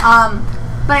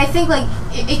 But I think like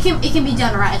it can be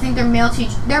done right. I think they're male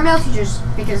teachers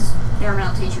because they're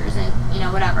male teachers and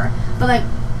whatever. But like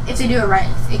if they do it right,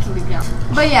 it can be done.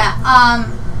 But yeah,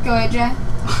 go ahead, Jay.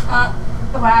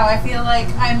 Wow, I feel like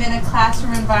I'm in a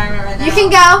classroom environment right now. You can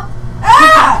go.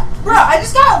 Ah! Bro, I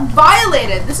just got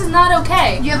violated. This is not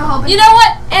okay. Do you have a hope? You know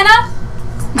what, Anna?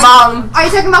 Mom. Are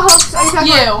you talking about hopes? Are we talking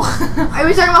You.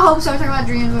 about hopes? Are we talking about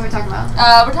dreams? What are we talking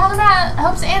about? We're talking about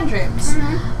hopes and dreams.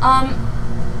 Mm-hmm.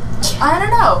 I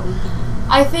don't know.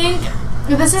 I think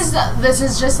this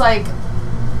is just like,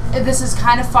 this is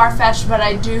kind of far-fetched, but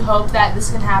I do hope that this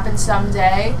can happen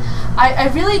someday. I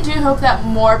really do hope that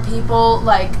more people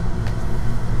like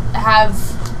have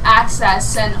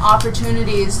access and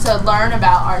opportunities to learn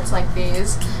about arts like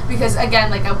these, because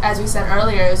again, like as we said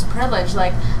earlier, it was a privilege.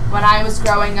 Like when I was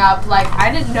growing up, like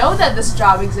I didn't know that this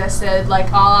job existed.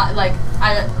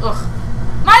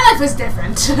 My life was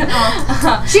different.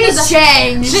 She's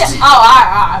changed.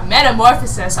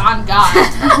 Metamorphosis on God.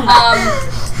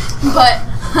 But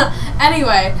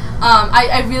anyway,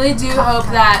 I really do hope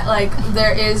that like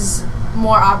there is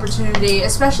more opportunity,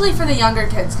 especially for the younger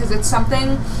kids, because it's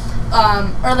something,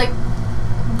 or like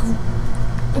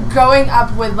growing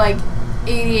up with like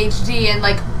ADHD and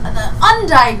like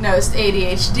undiagnosed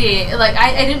ADHD, like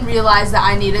I didn't realize that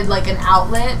I needed like an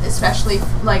outlet, especially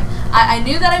like I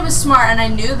knew that I was smart and I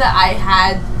knew that I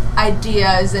had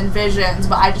ideas and visions,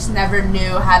 but I just never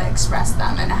knew how to express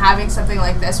them, and having something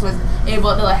like this was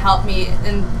able to help me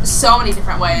in so many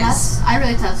different ways. I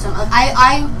really touched them. Like,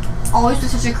 I always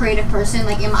was such a creative person.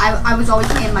 Like I was always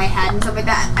in my head and stuff like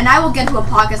that. And I will get to a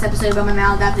podcast episode about my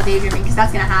maladaptive daydreaming because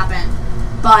that's gonna happen.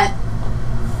 But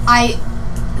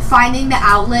finding the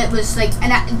outlet was like,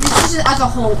 and this is just as a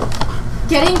whole,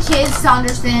 getting kids to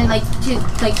understand, like to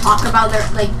like talk about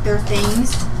their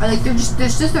things, or like there's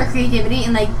just their creativity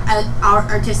and like our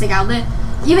artistic outlet,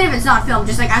 even if it's not film,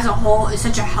 just like as a whole, is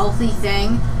such a healthy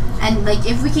thing. And like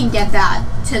if we can get that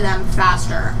to them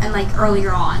faster and like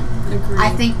earlier on, Agreed. I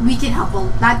think we can help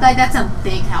that's a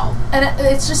big help. And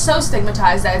it's just so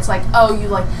stigmatized that it's like, oh, you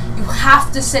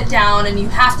have to sit down and you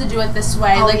have to do it this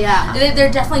way. Oh, like yeah.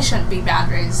 there definitely shouldn't be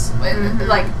boundaries. Mm-hmm.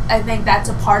 Like I think that's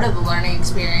a part of the learning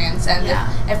experience. And Yeah.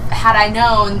 if had I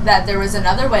known that there was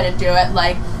another way to do it,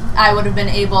 like I would have been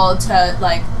able to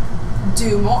like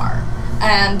do more.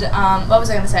 And what was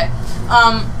I gonna say?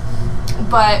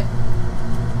 But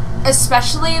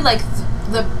especially like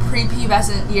the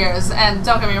prepubescent years, and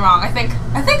don't get me wrong, I think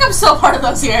I'm still part of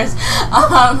those years.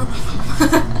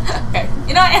 Okay,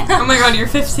 you know what? Oh my god, you're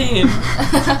 15.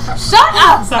 Shut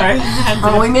up! Sorry.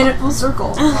 Oh, we made it full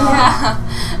circle. Yeah.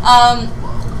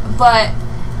 But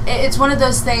it's one of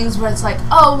those things where it's like,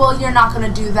 oh, well, you're not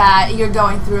going to do that. You're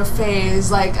going through a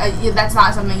phase. Like, that's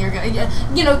not something you're going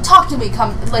to, talk to me.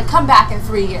 Come back in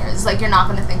 3 years. Like, you're not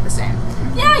going to think the same.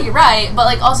 Yeah, you're right. But,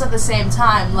 like, also at the same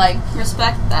time, like,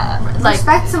 Respect that. like,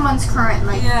 Respect someone's current,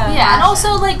 like, Yeah. yeah, and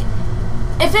also, like,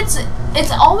 if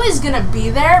it's always going to be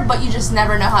there, but you just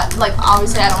never know how, like,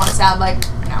 obviously I don't want to sound like,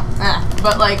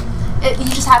 but, like, you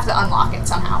just have to unlock it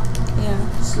somehow. Yeah.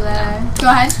 Go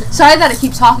ahead. Sorry that I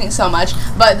keep talking so much,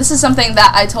 but this is something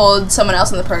that I told someone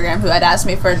else in the program who had asked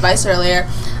me for advice earlier.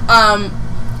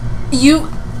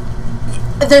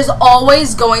 There's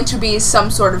always going to be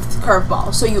some sort of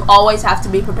curveball, so you always have to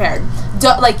be prepared.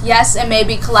 Yes, it may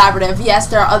be collaborative. Yes,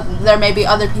 there may be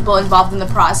other people involved in the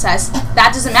process.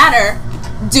 That doesn't matter.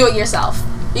 Do it yourself.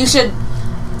 You should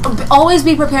always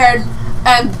be prepared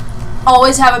and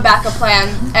always have a backup plan.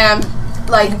 And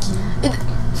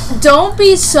don't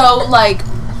be so like,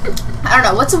 I don't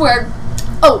know, what's the word?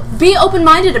 Oh, be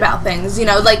open-minded about things.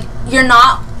 You're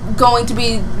not going to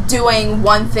be doing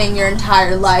one thing your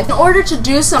entire life. In order to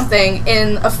do something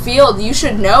in a field, you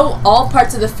should know all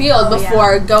parts of the field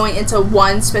before going into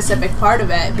one specific part of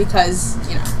it, because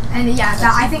And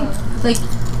I think like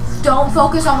don't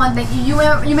focus on one thing. You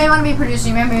may want to be a producer,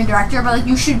 you may want to be a director, but like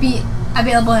you should be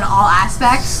available in all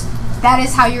aspects. that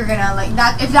is how you're gonna like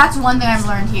that. If that's one thing I've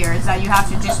learned here is that you have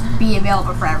to just be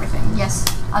available for everything. Yes,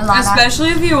 Alana. Especially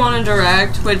if you want to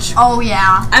direct, which Oh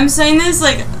yeah. I'm saying this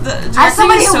like the As directing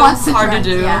somebody is who so wants to hard direct,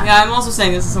 to do. yeah. Yeah, I'm also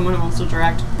saying this as someone who wants to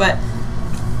direct, but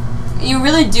you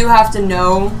really do have to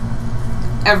know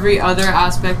every other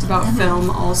aspect about film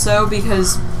also,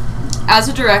 because as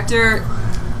a director,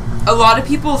 a lot of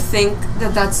people think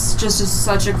that that's just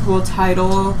such a cool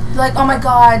title. Like, oh my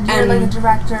god, you're And- like a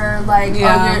director, like,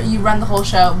 Yeah. you run the whole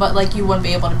show, but like you wouldn't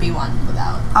be able to be one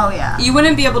without. Oh yeah. You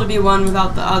wouldn't be able to be one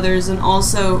without the others, and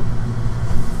also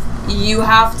you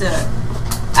have to,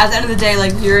 at the end of the day,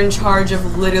 like, you're in charge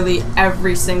of literally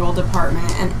every single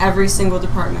department, and every single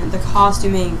department, the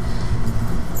costuming,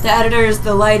 the editors,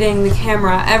 the lighting, the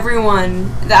camera,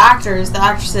 everyone, the actors, the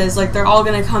actresses, like, they're all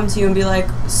gonna come to you and be like,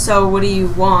 so what do you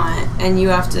want? And you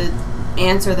have to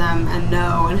answer them and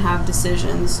know and have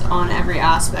decisions on every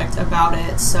aspect about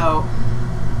it. So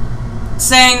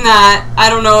saying that, I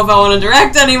don't know if I want to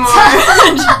direct anymore.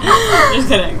 Just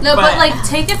kidding. No, but like,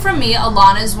 take it from me,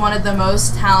 Alana is one of the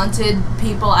most talented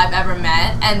people I've ever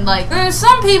met, and like, there's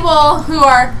some people who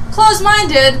are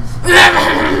closed-minded.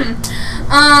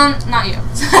 Not you.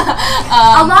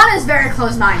 Alana is very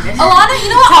close-minded. Alana, you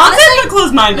know what? Talented but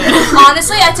close-minded.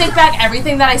 Honestly, I take back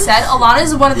everything that I said. Alana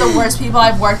is one of the worst people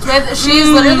I've worked with. She's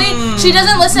literally, she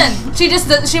doesn't listen.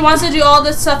 She wants to do all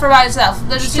this stuff for by herself.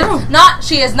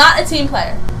 She is not a team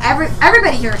player.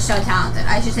 Everybody here is so talented.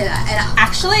 I should say that. And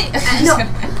Actually, no,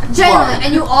 genuinely,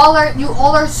 and you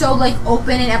all are so like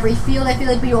open in every field. I feel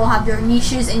like we all have your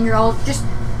niches, and you're all just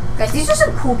guys. These are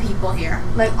some cool people here.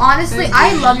 Like honestly,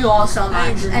 I love you all so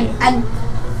much. And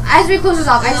as we close this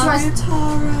off, I just want to.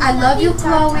 I love you,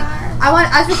 Chloe.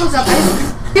 As we close up,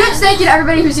 huge thank you to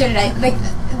everybody who's here today. Like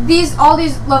all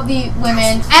these lovely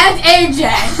women and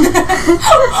AJ.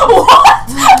 What?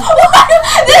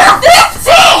 They're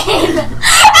 15.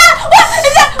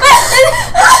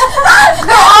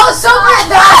 They're all super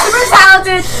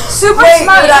talented, super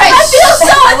smart. I feel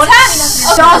so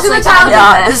attacked. They're all super talented.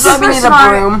 Yeah, this is why we super need a smart.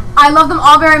 broom. I love them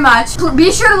all very much.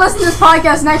 Be sure to listen to this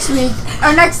podcast next week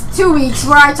or next 2 weeks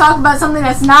where I talk about something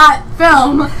that's not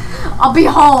film. I'll be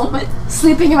home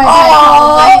sleeping in my bed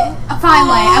probably.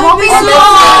 Finally, I won't be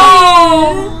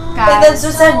sleeping. And then so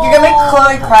sad, you're gonna make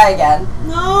Chloe cry again.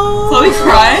 No. Chloe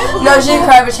cried? No, she didn't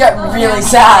cry, but she got really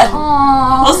sad.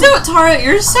 Aww. Also, Tara,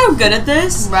 you're so good at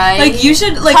this. Right. Like, you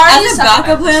should, like, Tara, as you a suck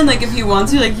backup at plan, like, if you want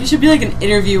to, like, you should be, like, an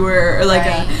interviewer or, like,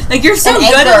 Right. you're so An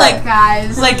good anchor. at, like,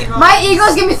 Guys, like, my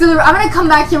ego's gonna be through the roof. I'm gonna come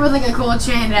back here with like a cool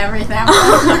chain and everything.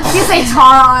 You say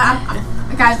Tara.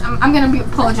 I'm gonna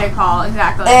pull a Jake Paul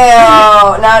exactly. Ew,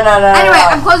 no. Anyway,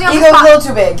 I'm closing off Ego's this a little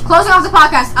too big. Closing off the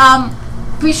podcast.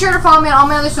 Be sure to follow me on all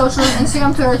my other socials: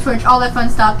 Instagram, Twitter, Twitch, all that fun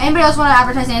stuff. Anybody else want to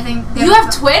advertise anything? You have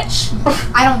Twitch?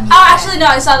 I don't. Need Oh, it. actually, no.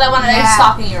 I saw that one. I was Yeah.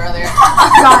 stalking you earlier.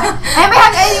 Got it. Anybody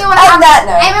have anything you want to On that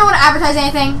note. Anybody want to advertise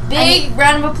anything? Big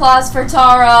round of applause for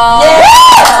Tara.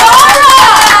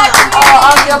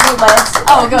 I'll get up with list.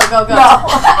 Oh, go. No.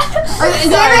 Does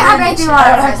anybody have anything you want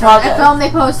to I don't have advertise? A project. film they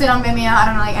posted on Vimeo. I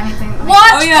don't know, like anything.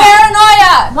 Watch Oh, yeah.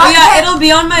 Paranoia! oh, yeah, it'll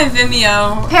be on my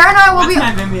Vimeo. Paranoid will What's be.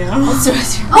 my Vimeo?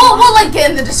 Oh, we'll link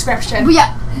it in the description. But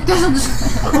yeah, there's a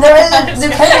description. There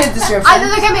can be a description.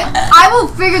 I will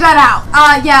figure that out.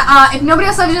 If nobody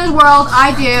else loves you in this world,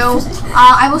 I do.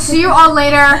 I will see you all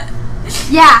later.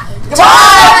 Yeah.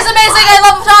 Tara was amazing. I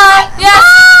love Tara. Yes.